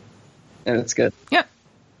dies. And it's good. Yeah.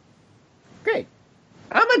 Great.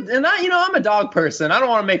 I'm a dog person. I don't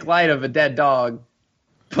want to make light of a dead dog,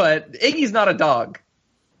 but Iggy's not a dog.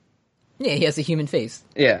 Yeah, he has a human face.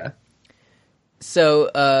 Yeah. So,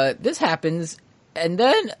 this happens, and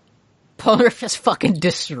then Polnareff just fucking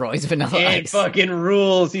destroys Vanilla It Ice. fucking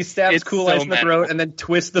rules. He stabs It's Cool so Ice in the meta. throat and then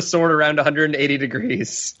twists the sword around 180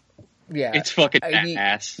 degrees. Yeah. It's fucking He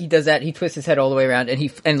badass. does that, he twists his head all the way around, and he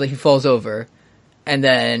falls over, and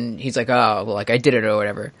then he's like, "Oh, well, like, I did it," or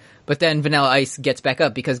whatever. But then Vanilla Ice gets back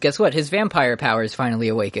up, because guess what? His vampire power is finally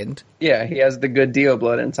awakened. Yeah, he has the good Dio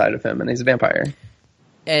blood inside of him, and he's a vampire.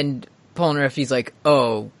 And Polnareff, he's like,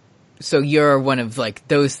 "Oh, so you're one of, like,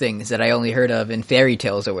 those things that I only heard of in fairy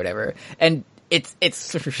tales or whatever." And it's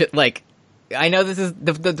like, I know this is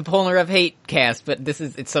the Polnareff hate cast, but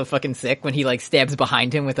it's so fucking sick when he, like, stabs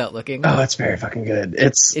behind him without looking. Oh, it's very fucking good.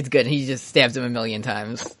 It's It's good. He just stabs him a million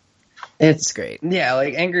times. it's great. Yeah,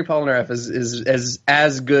 like Angry Polnareff is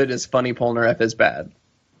as good as Funny Polnareff is bad.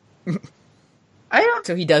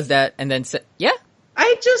 So he does that, and then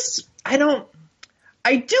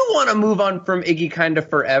I do want to move on from Iggy kind of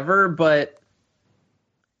forever, but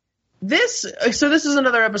this is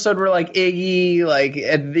another episode where like Iggy, like,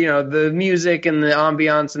 the music and the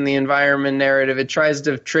ambiance and the environment narrative, it tries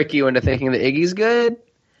to trick you into thinking that Iggy's good.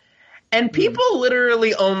 And people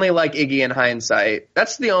literally only like Iggy in hindsight.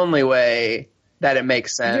 That's the only way that it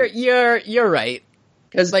makes sense. you're right.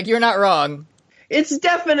 Because Like, you're not wrong. it's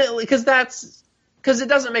definitely because it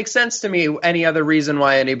doesn't make sense to me any other reason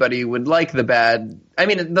why anybody would like the bad. I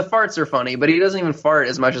mean, the farts are funny, but he doesn't even fart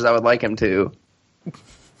as much as I would like him to.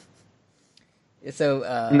 So,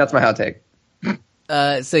 And that's my hot take.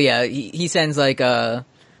 so yeah, he sends, like,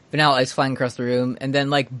 Vanilla Ice flying across the room, and then,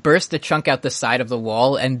 like, bursts a chunk out the side of the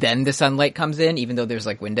wall, and then the sunlight comes in, even though there's,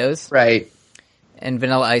 like, windows. Right. And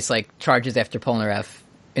Vanilla Ice, like, charges after Polnareff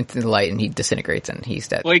into the light, and he disintegrates, and he's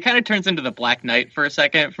dead. Well, he kind of turns into the Black Knight for a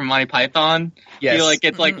second from Monty Python. Yes. He like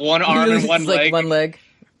gets like one He arm and loses, one like, leg. one leg.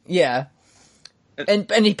 Yeah. And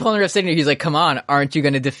Polnareff's sitting there, he's like, "Come on, aren't you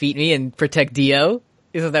going to defeat me and protect Dio?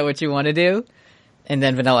 Isn't that what you want to do?" And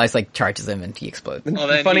then Vanilla Ice, like, charges him, and he explodes. Well,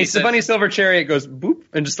 then Funny he says- Silver Chariot goes boop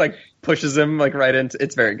and just like pushes him like right into.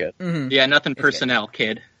 It's very good. Yeah, nothing personnel,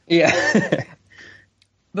 kid. Yeah.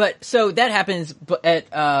 But, so, that happens, but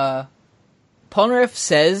Polnareff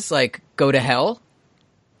says, like, "Go to hell."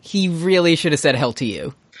 He really should have said "hell to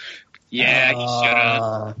you." Yeah, he should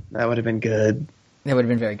have. That would have been good. That would have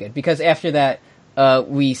been very good. Because after that,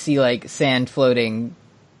 we see, like, sand floating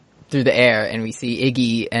through the air, and we see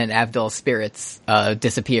Iggy and Avdol's spirits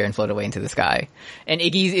disappear and float away into the sky. And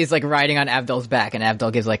Iggy is like riding on Avdol's back, and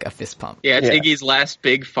Avdol gives like a fist pump. Yeah, it's Iggy's last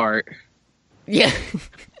big fart. Yeah.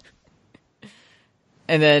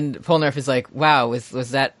 And then Polnareff is like, wow,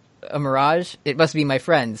 was that a mirage? It must be my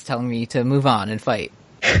friends telling me to move on and fight.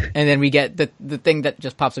 And then we get the thing that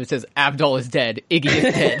just pops up. It says, Avdol is dead. Iggy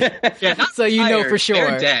is dead. Yeah, so you know for sure.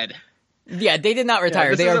 They're dead. Yeah, they did not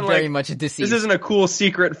retire. They are very much deceased. This isn't a cool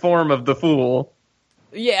secret form of the Fool.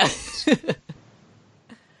 Yeah. So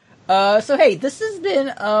hey, this has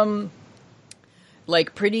been,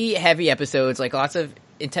 like, pretty heavy episodes, like, lots of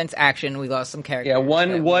intense action. We lost some characters. Yeah,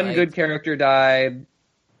 one good character died.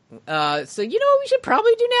 So you know what we should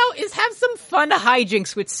probably do now is have some fun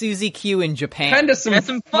hijinks with Suzy Q in Japan. Kind of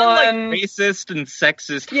some fun, like, racist and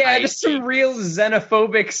sexist. Yeah, just some real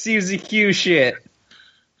xenophobic Suzy Q shit.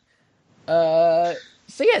 So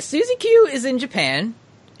yeah, Suzy Q is in Japan.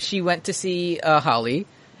 She went to see Holly,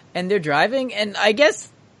 and they're driving, and I guess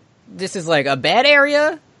this is like a bad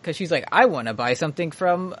area, because she's like, I want to buy something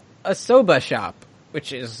from a soba shop,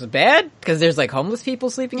 which is bad, because there's like homeless people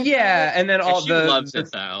sleeping in and then all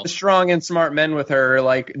the strong and smart men with her,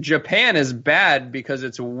 like, Japan is bad because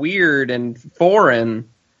it's weird and foreign.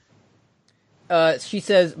 She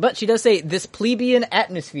says, but she does say, this plebeian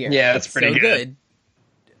atmosphere. Yeah, that's pretty so good.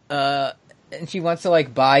 And she wants to,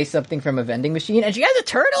 like, buy something from a vending machine, and she has a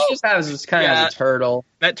turtle? She just has this kind of a turtle.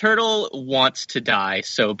 That turtle wants to die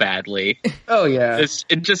so badly. Oh, yeah.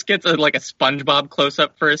 It just gets a SpongeBob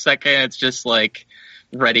close-up for a second. It's just, like,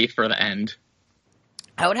 ready for the end.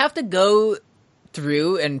 I would have to go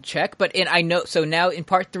through and check, but so now in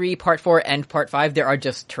part 3, part 4, and part 5, there are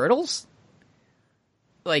just turtles?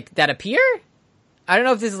 Like, that appear? I don't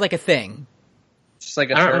know if this is, like, a thing. Just like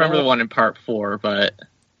a I don't turtle. remember the one in part 4, but...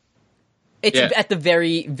 It's at the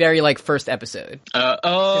very, very, like, first episode.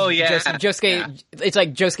 Josuke, it's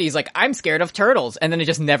like, Josuke's like, I'm scared of turtles, and then it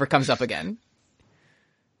just never comes up again.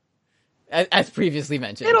 As previously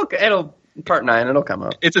mentioned. It'll, part 9, it'll come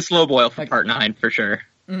up. It's a slow boil for part 9, for sure.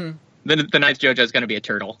 Mm-hmm. The next JoJo's gonna be a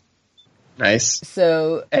turtle. Nice.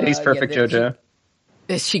 So... Eddie's perfect JoJo.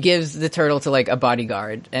 She gives the turtle to, like, a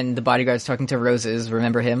bodyguard, and the bodyguard's talking to Roses,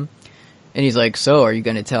 remember him? And he's like, so, are you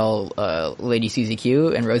going to tell Lady Suzy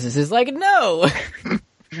Q? And Roses is like, no!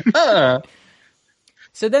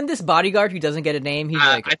 So then this bodyguard who doesn't get a name, he's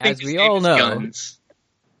like, I think as we all know... Guns.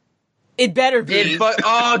 It better be!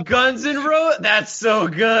 Guns N' Roses? That's so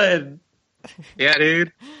good! Yeah,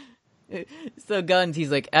 dude. So Guns,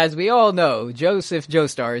 he's like, as we all know, Joseph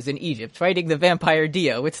Joestar is in Egypt fighting the vampire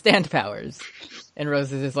Dio with stand powers. And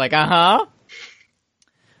Roses is like, uh-huh.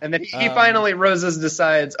 And then he finally, Roses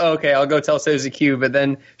decides, okay, I'll go tell Suzy Q, but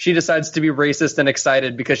then she decides to be racist and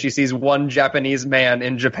excited because she sees one Japanese man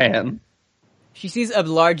in Japan. She sees a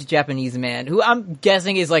large Japanese man, who I'm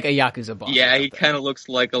guessing is like a Yakuza boss. Yeah, he kind of looks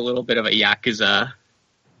like a little bit of a Yakuza.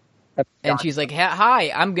 And she's like, hi,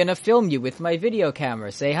 I'm gonna film you with my video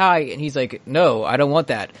camera, say hi. And he's like, no, I don't want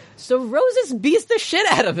that. So Roses beats the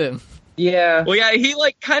shit out of him. Yeah. Well, yeah, he,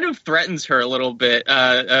 like, kind of threatens her a little bit,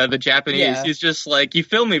 the Japanese. Yeah. He's just like, you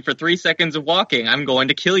filmed me for 3 seconds of walking. I'm going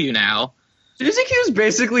to kill you now. Suzy Q's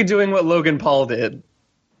basically doing what Logan Paul did.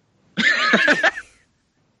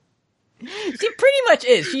 She pretty much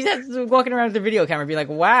is. She's walking around with the video camera being like,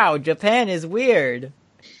 wow, Japan is weird.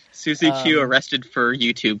 Suzy Q arrested for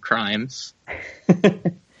YouTube crimes.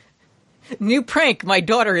 New prank, my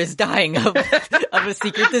daughter is dying of a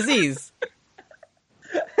secret disease.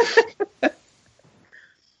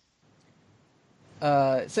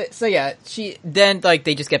 So yeah,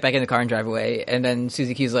 they just get back in the car and drive away, and then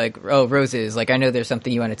Suzy Q's like, oh, Roses, like, I know there's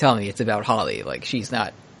something you want to tell me. It's about Holly. Like, she's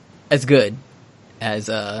not as good as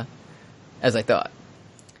I thought.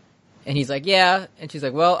 And he's like, yeah. And she's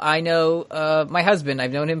like, well, I know, my husband,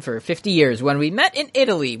 I've known him for 50 years when we met in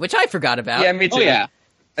Italy, which I forgot about. Yeah, me too. Oh, yeah.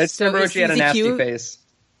 So she had a nasty face.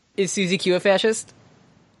 Is Suzy Q a fascist?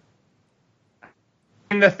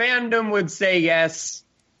 And the fandom would say yes.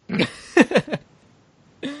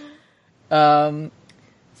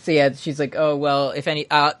 So yeah, she's like, oh, well, if any,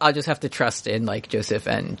 I'll just have to trust in, like, Joseph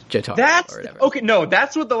and Jotaro or whatever. Okay, no,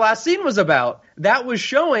 that's what the last scene was about. That was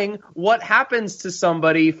showing what happens to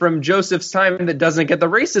somebody from Joseph's time that doesn't get the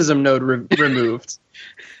racism node removed.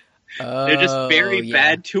 They're just very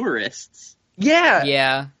bad tourists. Yeah.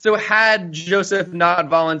 Yeah. So had Joseph not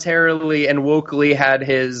voluntarily and wokely had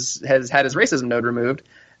his racism node removed,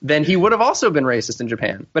 then he would have also been racist in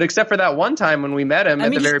Japan. But except for that one time when we met him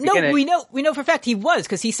at the very beginning. No, we know for a fact he was,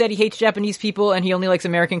 because he said he hates Japanese people and he only likes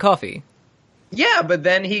American coffee. Yeah, but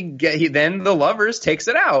then then the lovers takes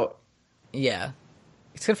it out. Yeah.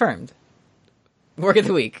 It's confirmed. Work of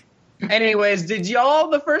the week. Anyways, did y'all,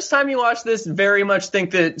 the first time you watched this, very much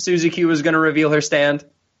think that Suzy Q was going to reveal her stand?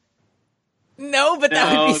 No, but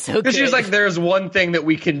that would be so good. Because she was like, there's one thing that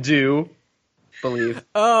we can do. Believe.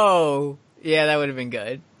 Oh, yeah, that would have been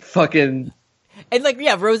good. Fucking. And like,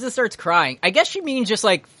 yeah, Rosa starts crying. I guess she means just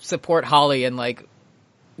like support Holly and like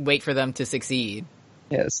wait for them to succeed.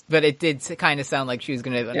 Yes. But it did kind of sound like she was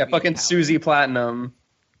going to. Yeah, fucking Suzy Platinum.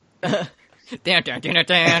 But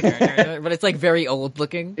it's like very old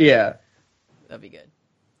looking. Yeah. That'd be good.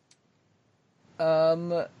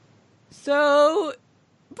 So,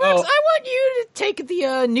 Brooks, I want you to take the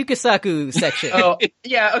Nukasaku section. Oh,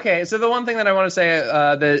 yeah, okay. So the one thing that I want to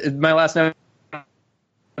say, my last note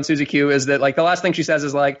on Suzy Q is that, like, the last thing she says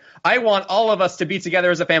is, like, I want all of us to be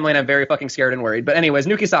together as a family, and I'm very fucking scared and worried. But anyways,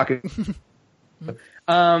 Nukisaku.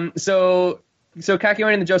 So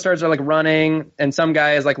Kakyoin and the Joestars are, like, running, and some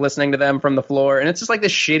guy is, like, listening to them from the floor, and it's just, like,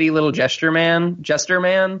 this shitty little jester man.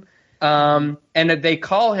 And they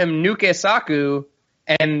call him Nukesaku,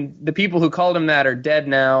 and the people who called him that are dead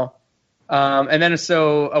now. And then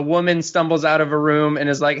so a woman stumbles out of a room and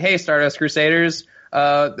is like, "Hey, Stardust Crusaders,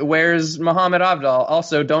 where's Muhammad Avdol?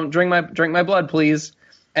 Also, don't drink my blood, please."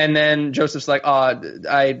 And then Joseph's like, "Oh,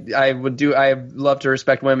 I love to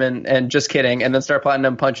respect women," and just kidding. And then Star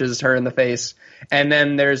Platinum punches her in the face. And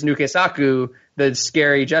then there's Nukesaku, the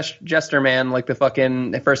scary jester man, like the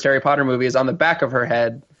fucking first Harry Potter movie, is on the back of her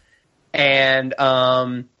head. And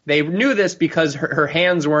they knew this because her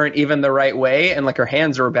hands weren't even the right way, and like her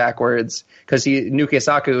hands were backwards because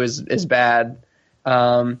Nukesaku is bad,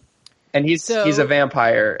 and he's a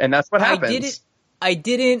vampire, and that's what happens. I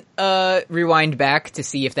didn't rewind back to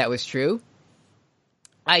see if that was true.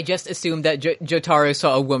 I just assumed that Jotaro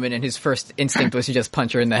saw a woman and his first instinct was to just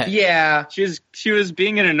punch her in the head. Yeah, she was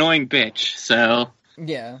being an annoying bitch. So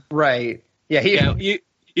yeah, right. Yeah,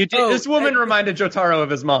 you did. This woman reminded Jotaro of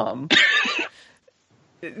his mom.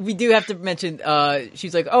 We do have to mention,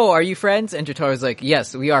 she's like, "Oh, are you friends?" And Jotaro's like,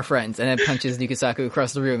 "Yes, we are friends," and then punches Nukasaku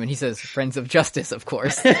across the room, and he says, "Friends of justice, of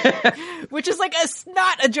course." Which is like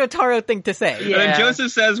not a Jotaro thing to say. Yeah. And then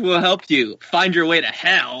Joseph says, "We'll help you find your way to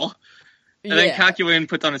hell." And then Kakyoin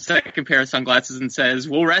puts on a second pair of sunglasses and says,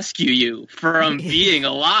 "We'll rescue you from being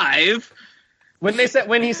alive." When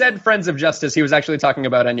he said "friends of justice," he was actually talking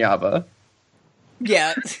about Enyaba.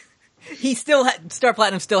 Yeah. He still Star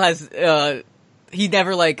Platinum still has, he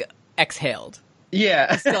never, like, exhaled.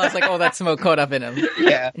 Yeah. He still has, like, all that smoke caught up in him.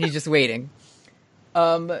 Yeah. And he's just waiting.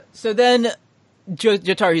 So then,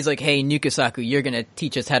 Jotaro, he's like, "Hey, Nukasaku, you're gonna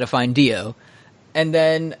teach us how to find Dio." And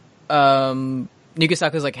then,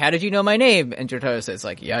 Nukasaku's like, "How did you know my name?" And Jotaro says,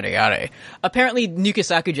 like, "Yada yada." Apparently,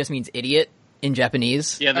 Nukasaku just means idiot in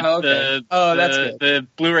Japanese. Yeah, that's good. The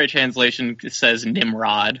Blu-ray translation says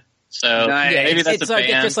Nimrod. So maybe that's a band.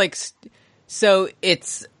 It's just like, so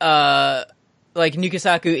it's, like,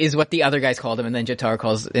 Nukasaku is what the other guys called him, and then Jotaro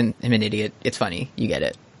calls him an idiot. It's funny. You get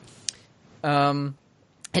it. And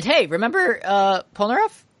hey, remember,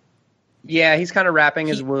 Polnareff? Yeah, he's kind of wrapping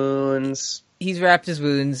his wounds. He's wrapped his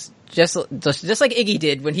wounds, just like Iggy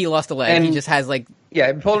did when he lost a leg. And he just has, like...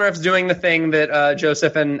 Yeah, Polnareff's doing the thing that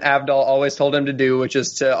Joseph and Avdol always told him to do, which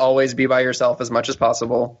is to always be by yourself as much as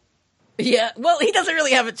possible. Yeah, well, he doesn't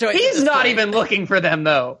really have a choice. He's not even looking for them,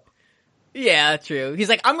 though. Yeah, true. He's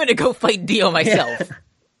like, "I'm gonna go fight Dio myself."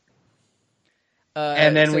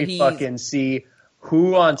 And then we fucking see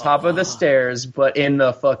who on top of the stairs, but in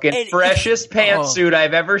the fucking freshest pantsuit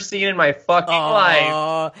I've ever seen in my fucking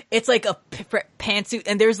life. It's like a pantsuit,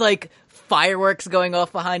 and there's like fireworks going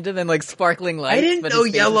off behind him and like sparkling lights. I didn't know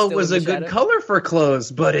yellow was a good color for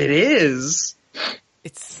clothes, but it is.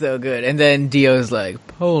 It's so good. And then Dio's like,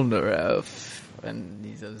 "Polnareff," and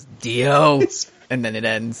he says, "Dio," and then it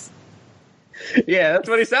ends. Yeah, that's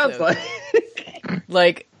what he sounds like.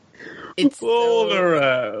 Like, it's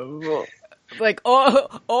Polnareff. So, like,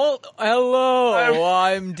 hello,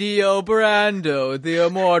 I'm Dio Brando, the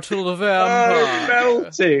immortal vampire.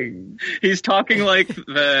 Melting. He's talking like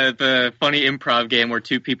the funny improv game where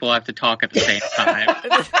two people have to talk at the same time.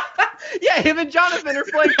 Yeah, him and Jonathan are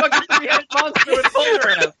playing fucking three-headed monster with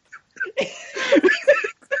Polnareff.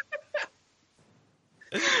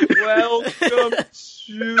 Welcome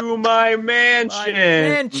to my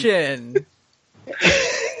mansion.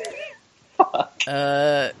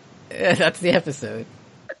 Yeah, that's the episode.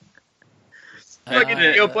 Fucking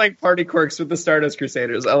Dio playing party quirks with the Stardust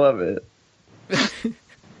Crusaders. I love it.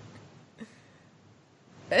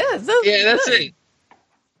 Yeah, that's it.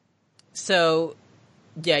 So,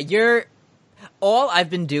 yeah, all I've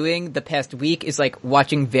been doing the past week is like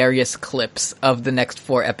watching various clips of the next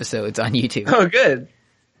 4 episodes on YouTube. Oh, good.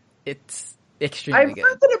 It's extremely good. I've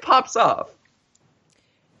heard that it pops off.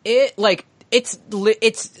 it's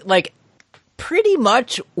like pretty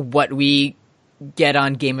much what we get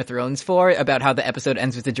on Game of Thrones for, about how the episode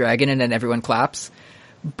ends with the dragon and then everyone claps.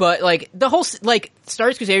 But like the whole like Star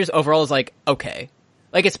Wars Crusaders overall is like okay,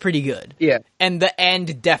 like it's pretty good. Yeah, and the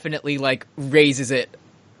end definitely like raises it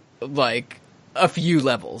like a few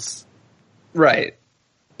levels. Right.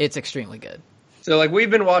 It's extremely good. So like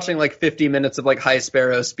we've been watching like 50 minutes of like High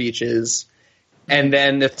Sparrow speeches. And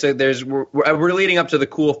then we're leading up to the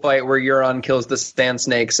cool fight where Euron kills the Sand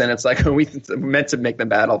Snakes, and it's like we're meant to make them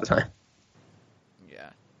bad all the time. Yeah.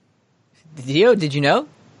 Dio, did you know?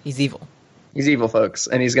 He's evil. He's evil, folks,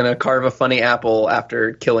 and he's gonna carve a funny apple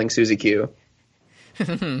after killing Susie Q.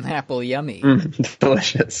 Apple yummy.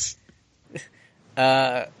 Delicious.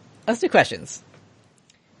 Let's do questions.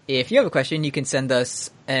 If you have a question, you can send us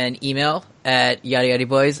an email at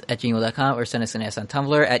yadayadaboys@gmail.com or send us an ask on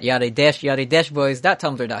Tumblr at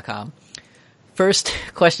yada-boys.tumblr.com. First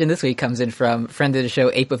question this week comes in from friend of the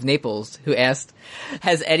show, Ape of Naples, who asked,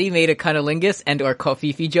 has Eddie made a cunnilingus and or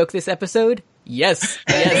Kofifi joke this episode? Yes.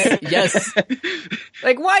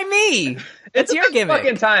 Like, why me? It's your gimmick.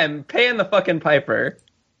 Fucking time. Paying the fucking piper.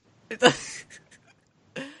 Let us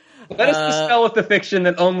dispel with the fiction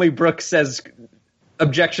that only Brooks says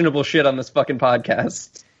objectionable shit on this fucking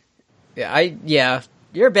podcast. Yeah,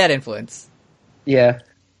 you're a bad influence. Yeah.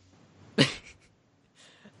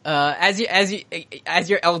 As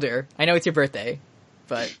your elder, I know it's your birthday,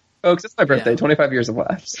 but folks, it's my birthday. 25 years of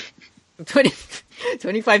laughs.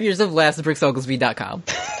 25 years of laughs at BrooksOglesby.com.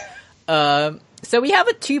 So we have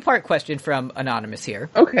a 2-part question from Anonymous here.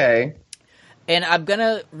 Okay. And I'm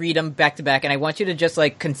gonna read them back to back, and I want you to just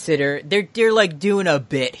like consider they're like doing a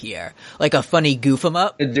bit here, like a funny goof 'em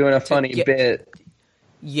up. They're doing a funny bit.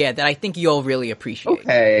 Yeah, that I think you'll really appreciate.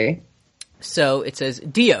 Okay. So it says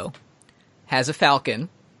Dio has a falcon,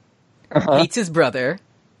 hates his brother,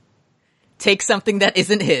 takes something that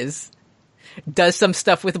isn't his, does some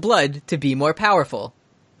stuff with blood to be more powerful.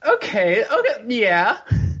 Okay, yeah.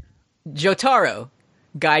 Jotaro,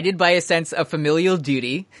 guided by a sense of familial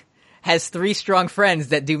duty, has 3 strong friends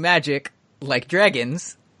that do magic, like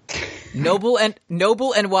dragons. Noble and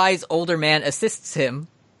wise older man assists him,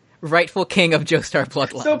 rightful king of Joestar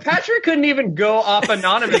bloodline. So Patrick couldn't even go off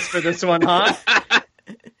Anonymous for this one, huh?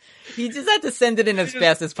 He just had to send it in as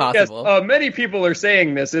fast as possible. Yes, many people are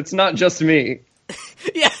saying this. It's not just me.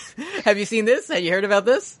 Yeah. Have you seen this? Have you heard about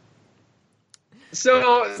this?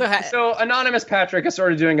 So Anonymous Patrick is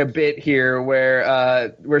sort of doing a bit here where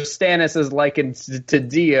Stannis is likened to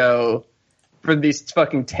Dio for these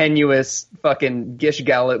fucking tenuous fucking Gish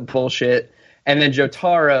Gallop bullshit, and then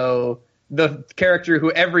Jotaro, the character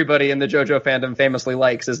who everybody in the JoJo fandom famously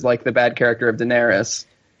likes, is like the bad character of Daenerys.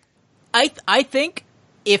 I think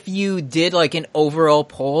if you did like an overall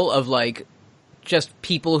poll of like just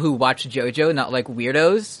people who watch JoJo, not like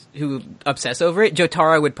weirdos who obsess over it,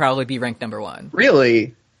 Jotaro would probably be ranked number 1.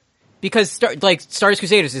 Really? Because Star Wars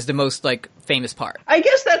Crusaders is the most like famous part. I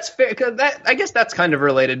guess that's fair. I guess that's kind of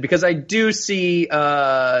related because I do see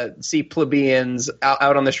plebeians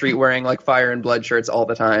out on the street wearing like fire and blood shirts all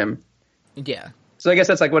the time. Yeah. So I guess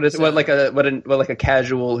that's like what a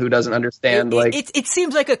casual who doesn't understand it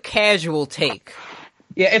seems like a casual take.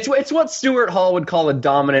 Yeah, it's what Stuart Hall would call a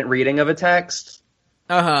dominant reading of a text.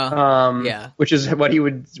 Yeah. Which is what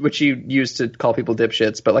he used to call people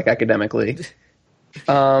dipshits, but like academically.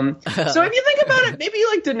 So if you think about it, maybe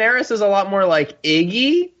like Daenerys is a lot more like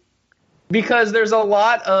Iggy, because there's a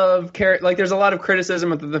lot of there's a lot of criticism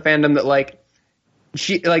within the fandom that like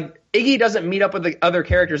Iggy doesn't meet up with the other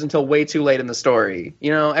characters until way too late in the story.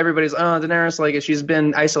 You know, everybody's Daenerys, like she's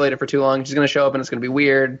been isolated for too long. She's going to show up and it's going to be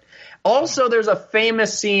weird. Also, there's a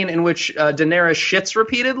famous scene in which Daenerys shits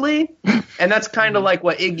repeatedly, and that's kind of like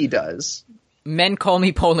what Iggy does. Men call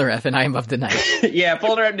me Polnareff, and I am of the night. Yeah,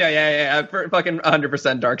 Polnareff. Yeah. Fucking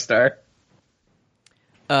 100% Darkstar.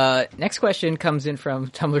 Next question comes in from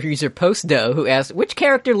Tumblr user PostDo, who asks, which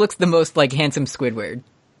character looks the most like handsome Squidward?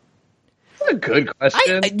 That's a good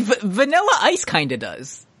question. Vanilla Ice kind of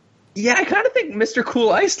does. Yeah, I kind of think Mr. Cool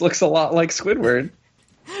Ice looks a lot like Squidward.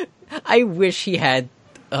 I wish he had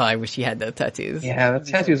those tattoos. Yeah, the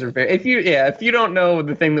tattoos are very... If you don't know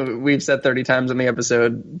the thing that we've said 30 times on the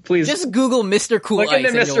episode, please... Just Google Mr. Cool Ice. Look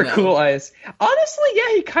into Mr. Cool Ice. Honestly,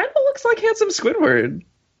 yeah, he kind of looks like handsome Squidward.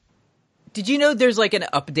 Did you know there's like an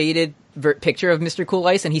updated picture of Mr. Cool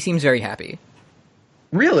Ice, and he seems very happy?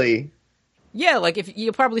 Really? Yeah, like if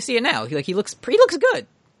you'll probably see it now. He looks good.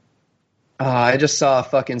 I just saw a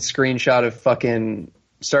fucking screenshot of fucking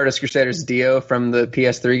Stardust Crusaders Dio from the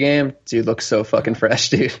PS3 game. Dude looks so fucking fresh,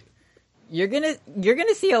 dude. You're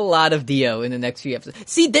gonna see a lot of Dio in the next few episodes.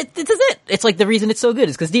 See, this is it. It's like the reason it's so good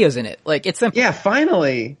is because Dio's in it. Like, it's simple. Yeah,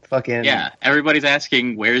 finally. Fucking. Yeah, everybody's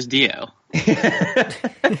asking, where's Dio?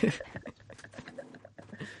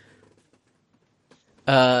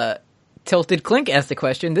 Tilted Clink asked a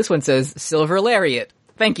question. This one says, Silver Lariat.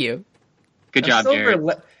 Thank you. Good job, Jared.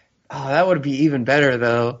 Oh, that would be even better,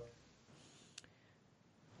 though.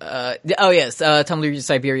 Tumblr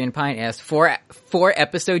Siberian Pine asked, four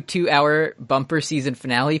episode 2 hour bumper season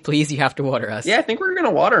finale, please, you have to water us. Yeah, I think we're gonna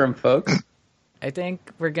water him, folks. I think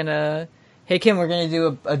we're gonna... Hey, Kim, we're gonna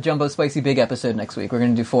do a Jumbo Spicy Big episode next week. We're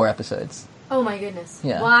gonna do 4 episodes. Oh my goodness.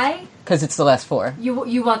 Yeah. Why? Because it's the last 4.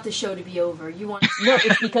 You want the show to be over. You want No,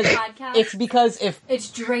 it's because... podcast? It's because if... It's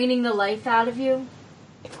draining the life out of you?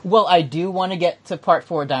 Well, I do want to get to part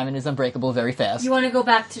 4, Diamond is Unbreakable, very fast. You want to go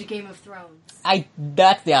back to Game of Thrones?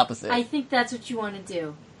 That's the opposite. I think that's what you want to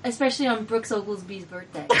do. Especially on Brooks Oglesby's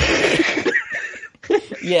birthday.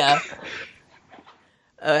 Yeah.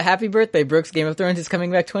 Happy birthday, Brooks. Game of Thrones is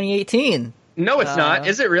coming back 2018. No, it's not.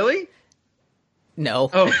 Is it really?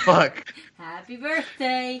 No. Oh, fuck. Happy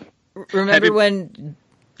birthday. Remember when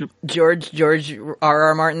George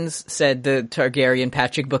R.R. Martin's said the Targaryen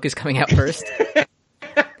Patrick book is coming out first?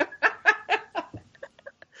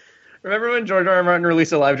 Remember when George R. R. Martin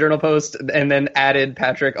released a LiveJournal post and then added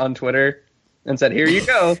Patrick on Twitter and said, here you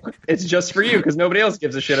go. It's just for you because nobody else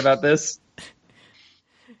gives a shit about this.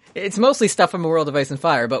 It's mostly stuff from A World of Ice and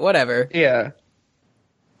Fire, but whatever. Yeah.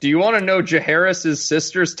 Do you want to know Jaehaerys'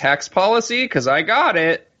 sister's tax policy? Because I got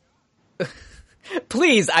it.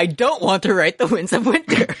 Please, I don't want to write The Winds of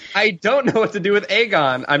Winter. I don't know what to do with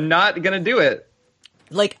Aegon. I'm not going to do it.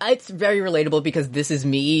 Like, it's very relatable because this is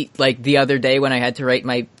me, like, the other day when I had to write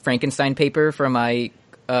my Frankenstein paper for my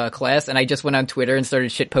class, and I just went on Twitter and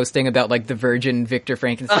started shitposting about, like, the virgin Victor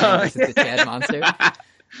Frankenstein versus the Chad monster.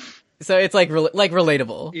 So it's, like,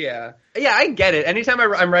 relatable. Yeah. Yeah, I get it. Anytime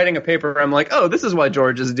I'm writing a paper, I'm like, oh, this is why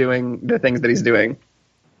George is doing the things that he's doing.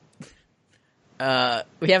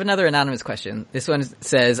 We have another anonymous question. This one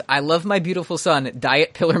says, I love my beautiful son,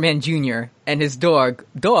 Diet Pillarman Jr., and his dog,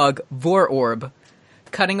 Vororb.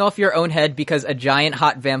 Cutting off your own head because a giant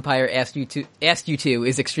hot vampire asked you to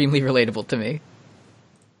is extremely relatable to me.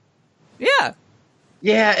 Yeah.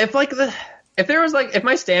 Yeah, if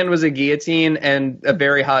my stand was a guillotine and a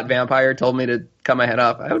very hot vampire told me to cut my head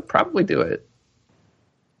off, I would probably do it.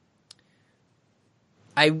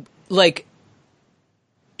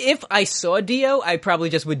 If I saw Dio, I probably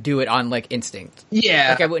just would do it on, like, instinct. Yeah.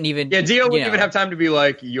 Like, I wouldn't even... Yeah, Dio wouldn't even have time to be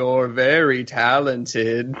like, you're very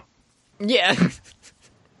talented. Yeah.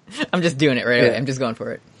 I'm just doing it right away. I'm just going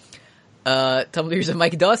for it. Tumblr user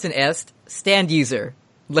Mike Dawson asked, stand user,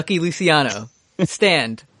 Lucky Luciano,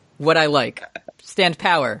 stand, what I like, stand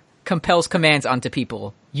power, compels commands onto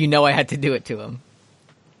people. You know I had to do it to him.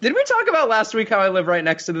 Did we talk about last week how I live right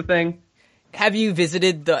next to the thing? Have you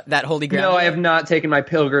visited that holy ground? No, I have not taken my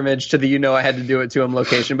pilgrimage to the I had to do it to him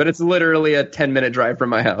location, but it's literally a 10-minute drive from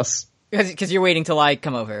my house. Because you're waiting till I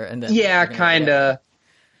come over and then... Yeah, kinda.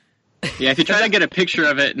 Yeah, if you try to get a picture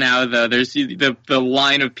of it now, though, there's the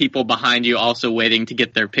line of people behind you also waiting to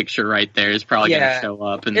get their picture right there is probably going to show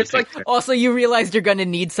up. In it's the like, picture. Also, you realize you're going to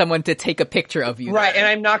need someone to take a picture of you. Right, and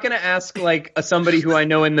I'm not going to ask, like, somebody who I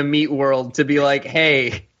know in the meat world to be like,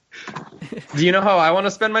 hey, do you know how I want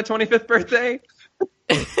to spend my 25th birthday?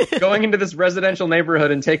 Going into this residential neighborhood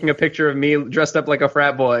and taking a picture of me dressed up like a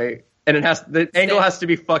frat boy. And the angle has to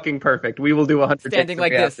be fucking perfect. We will do 100 standing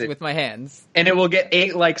like this with my hands. And it will get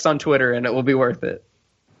 8 likes on Twitter, and it will be worth it.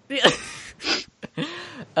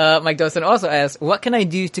 Mike Dawson also asks, what can I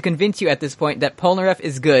do to convince you at this point that Polnareff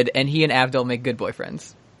is good and he and Avdol make good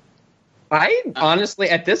boyfriends? I honestly,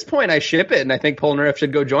 at this point, I ship it, and I think Polnareff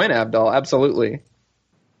should go join Avdol. Absolutely.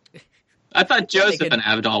 I thought Joseph and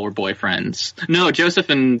Avdol were boyfriends. No, Joseph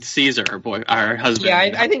and Caesar are husbands. Yeah,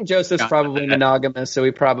 I think Joseph's probably monogamous, so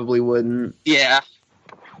he probably wouldn't. Yeah.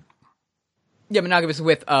 Yeah, monogamous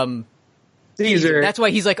with, Caesar. That's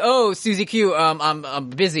why he's like, oh, Susie Q,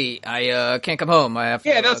 I'm busy. I can't come home. I have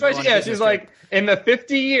to, that's why she's like, in the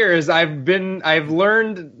 50 years, I've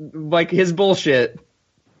learned, like, his bullshit.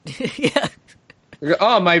 Yeah.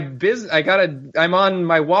 Oh, I'm on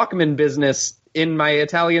my Walkman business in my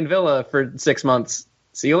Italian villa for 6 months.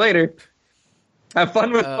 See you later. Have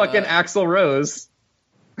fun with fucking Axl Rose.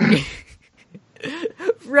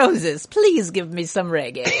 Roses, please give me some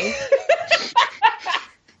reggae.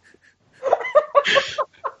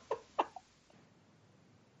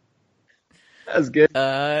 That's good.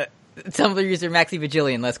 Tumblr user Maxi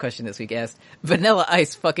Vigilian, last question this week, asked, Vanilla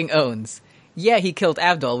Ice fucking owns. Yeah, he killed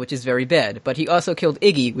Avdol, which is very bad, but he also killed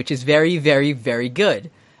Iggy, which is very, very, very good.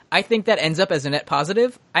 I think that ends up as a net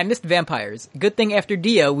positive. I missed vampires. Good thing after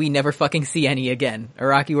Dio, we never fucking see any again.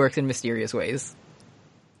 Araki works in mysterious ways.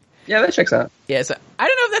 Yeah, that checks out. Yeah, so I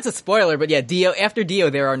don't know if that's a spoiler, but yeah, Dio, after Dio,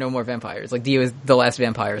 there are no more vampires. Like, Dio is the last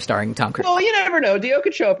vampire starring Tom Cruise. Well, you never know. Dio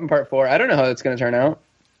could show up in part 4. I don't know how that's going to turn out.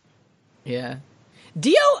 Yeah.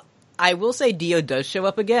 Dio, I will say Dio does show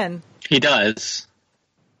up again. He does.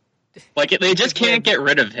 Like, they just can't get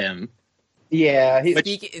rid of him. Yeah.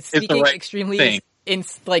 Speaking right extremely, thing.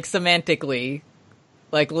 like, semantically,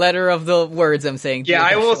 like, letter of the words I'm saying. Yeah, Dio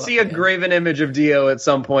I does will show see up a again. graven image of Dio at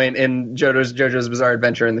some point in JoJo's Bizarre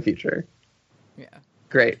Adventure in the future. Yeah.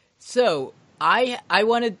 Great. So, I've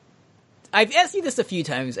asked you this a few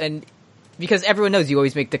times, and because everyone knows you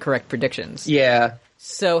always make the correct predictions. Yeah.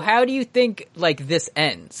 So how do you think, like, this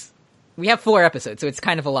ends? We have 4 episodes, so it's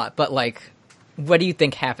kind of a lot, but, like, what do you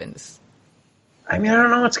think happens? I mean, I don't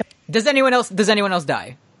know what's going to... Does anyone else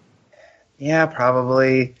die? Yeah,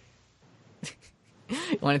 probably. You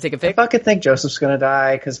want to take a I pick? fucking think Joseph's going to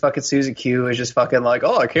die because fucking Suzy Q is just fucking like,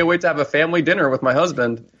 oh, I can't wait to have a family dinner with my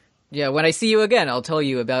husband. Yeah, when I see you again, I'll tell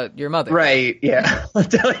you about your mother. Right, yeah. I'll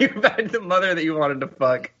tell you about the mother that you wanted to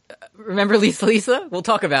fuck. Remember Lisa? We'll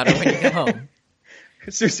talk about her when you get home.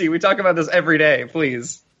 Susie, we talk about this every day,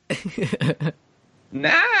 please.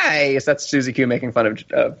 Nice! That's Suzy Q making fun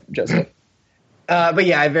of Joseph. But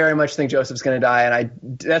yeah, I very much think Joseph's going to die, and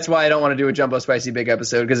that's why I don't want to do a Jumbo Spicy Big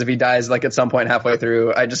episode, because if he dies like at some point halfway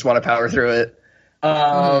through, I just want to power through it.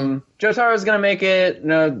 Jotaro's going to make it.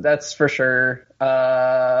 No, that's for sure.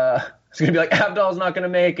 It's going to be like, Abdal's not going to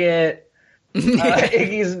make it.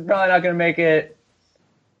 Iggy's probably not going to make it.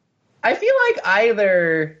 I feel like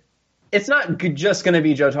either it's not just going to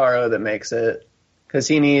be Jotaro that makes it, because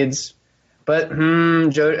he needs. But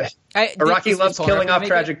Araki loves killing off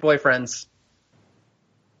tragic boyfriends.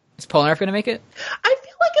 Is Polnareff going to make it? I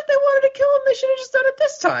feel like if they wanted to kill him, they should have just done it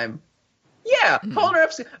this time. Yeah,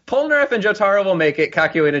 Polnareff and Jotaro will make it.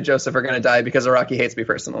 Kakyoin and Joseph are going to die because Araki hates me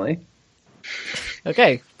personally.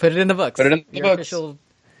 Okay, put it in the books. Put it in the Your books. official-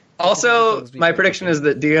 Also, my prediction is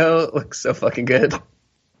that Dio looks so fucking good.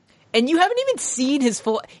 And you haven't even seen his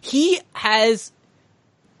full... He has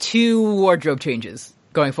 2 wardrobe changes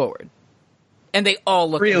going forward. And they all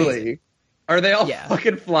look Really? amazing. Are they all Yeah.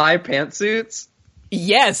 fucking fly pantsuits?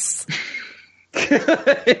 Yes! Yeah,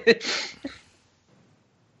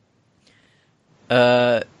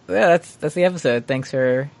 that's the episode. Thanks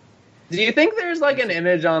for... Do you think there's like an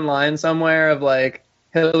image online somewhere of like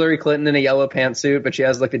Hillary Clinton in a yellow pantsuit, but she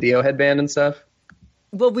has like the Dio headband and stuff?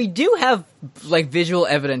 Well, we do have, like, visual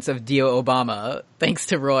evidence of Dio Obama, thanks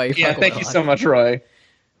to Roy. Yeah, thank you so much, Roy.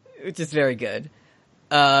 Which is very good.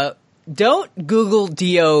 Don't Google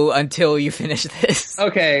Dio until you finish this.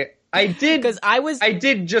 Okay, I did. Because I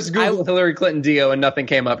did just Google Hillary Clinton Dio and nothing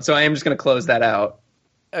came up, so I am just going to close that out.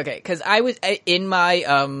 Okay, because I was in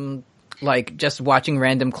my, like, just watching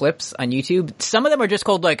random clips on YouTube. Some of them are just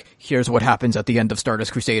called, like, here's what happens at the end of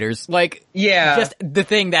Stardust Crusaders. Like, Yeah. just the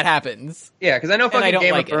thing that happens. Yeah, because I know fucking don't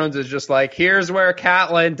Game like of Thrones is just like, here's where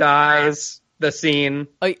Catelyn dies, the scene.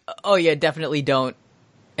 Oh yeah, definitely don't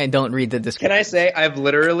read the description. Can I say, I've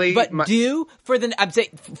literally... But do for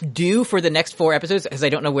the next 4 episodes, because I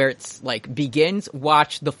don't know where it's like begins.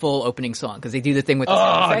 Watch the full opening song because they do the thing with the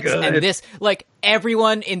sound effects, good. and this, like,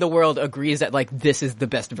 everyone in the world agrees that, like, this is the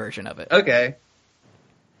best version of it. Okay.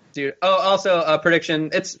 Dude. Oh, also, a prediction.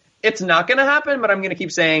 It's not going to happen, but I'm going to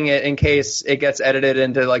keep saying it in case it gets edited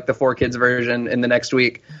into, like, the 4Kids version in the next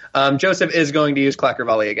week. Joseph is going to use Clacker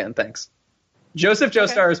Volley again. Thanks. Joseph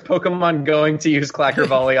Joestar is Pokemon going to use Clacker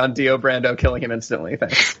Volley on Dio Brando, killing him instantly.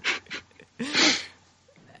 Thanks.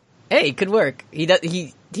 Hey, it could work. He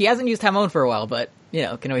hasn't used Hamon for a while, but, you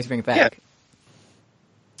know, can always bring it back.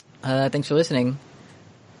 Yeah. Thanks for listening.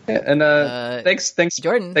 Yeah, and thanks,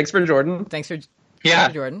 Jordan. Thanks for Jordan. Thanks for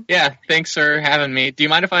Jordan. Yeah, thanks for having me. Do you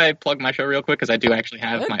mind if I plug my show real quick? Because I do actually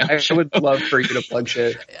have my own show. I would love for you to plug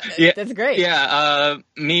shit. Yeah, That's great. Yeah,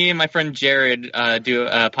 me and my friend Jared do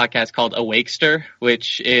a podcast called Awakester,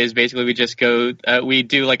 which is basically we just go, we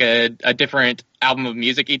do like a different album of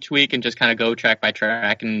music each week and just kind of go track by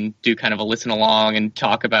track and do kind of a listen along and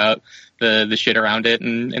talk about the shit around it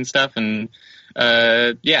and stuff. And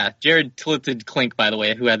yeah, Jared tilted Clink, by the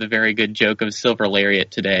way, who had the very good joke of Silver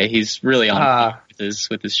Lariat today. He's really on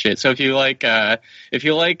with his shit. So if you like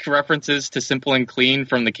references to Simple and Clean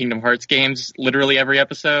from the Kingdom Hearts games, literally every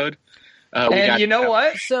episode. And you know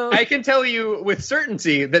what? So I can tell you with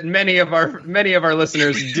certainty that many of our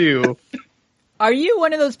listeners do. Are you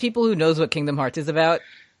one of those people who knows what Kingdom Hearts is about?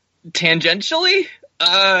 Tangentially,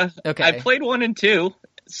 Okay. I played 1 and 2.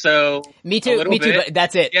 So Me too, bit. but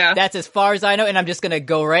that's it. Yeah. That's as far as I know, and I'm just gonna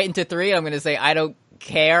go right into 3. I'm gonna say I don't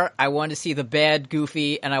care. I want to see the bad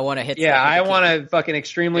Goofy, and I want to hit. Yeah, stuff with I the want key. a fucking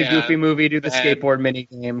extremely Yeah, goofy movie, do the bad. skateboard mini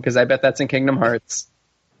game, because I bet that's in Kingdom Hearts.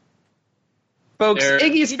 Folks, There-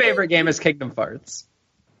 Iggy's favorite game is Kingdom Hearts.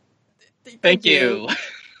 Thank you.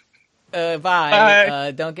 Bye.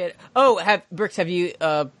 Bye. Don't get. Brooks, have you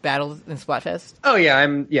battled in Splatfest? Oh yeah,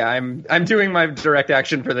 I'm doing my direct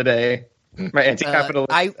action for the day. My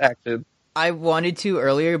anti-capitalist action. I wanted to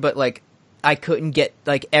earlier, but like I couldn't get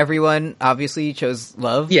like everyone obviously chose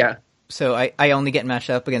love. Yeah. So I only get matched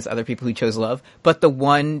up against other people who chose love. But the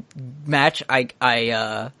one match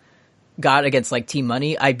I got against like Team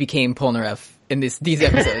Money, I became Polnareff in these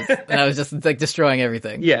episodes, and I was just like destroying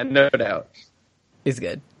everything. Yeah, no doubt. It's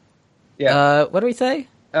good. Yeah. What do we say?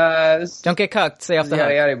 This Don't get cucked. Stay off the hook.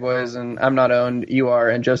 yada yada boys, and I'm not owned. You are,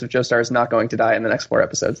 and Joseph Joestar is not going to die in the next 4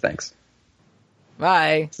 episodes. Thanks.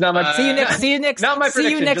 Bye. It's not my. See you next. Not my See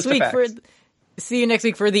you prediction, next just a week fact. for. See you next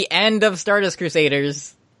week for the end of Stardust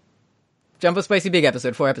Crusaders. Jumbo Spicy Big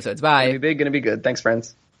episode. 4 episodes. Gonna be Bye. big, gonna be good. Thanks,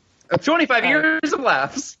 friends. 25 years of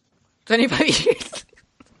laughs. 25 years.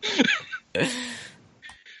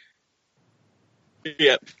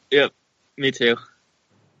 Yep. Me too.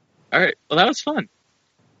 All right. Well, that was fun.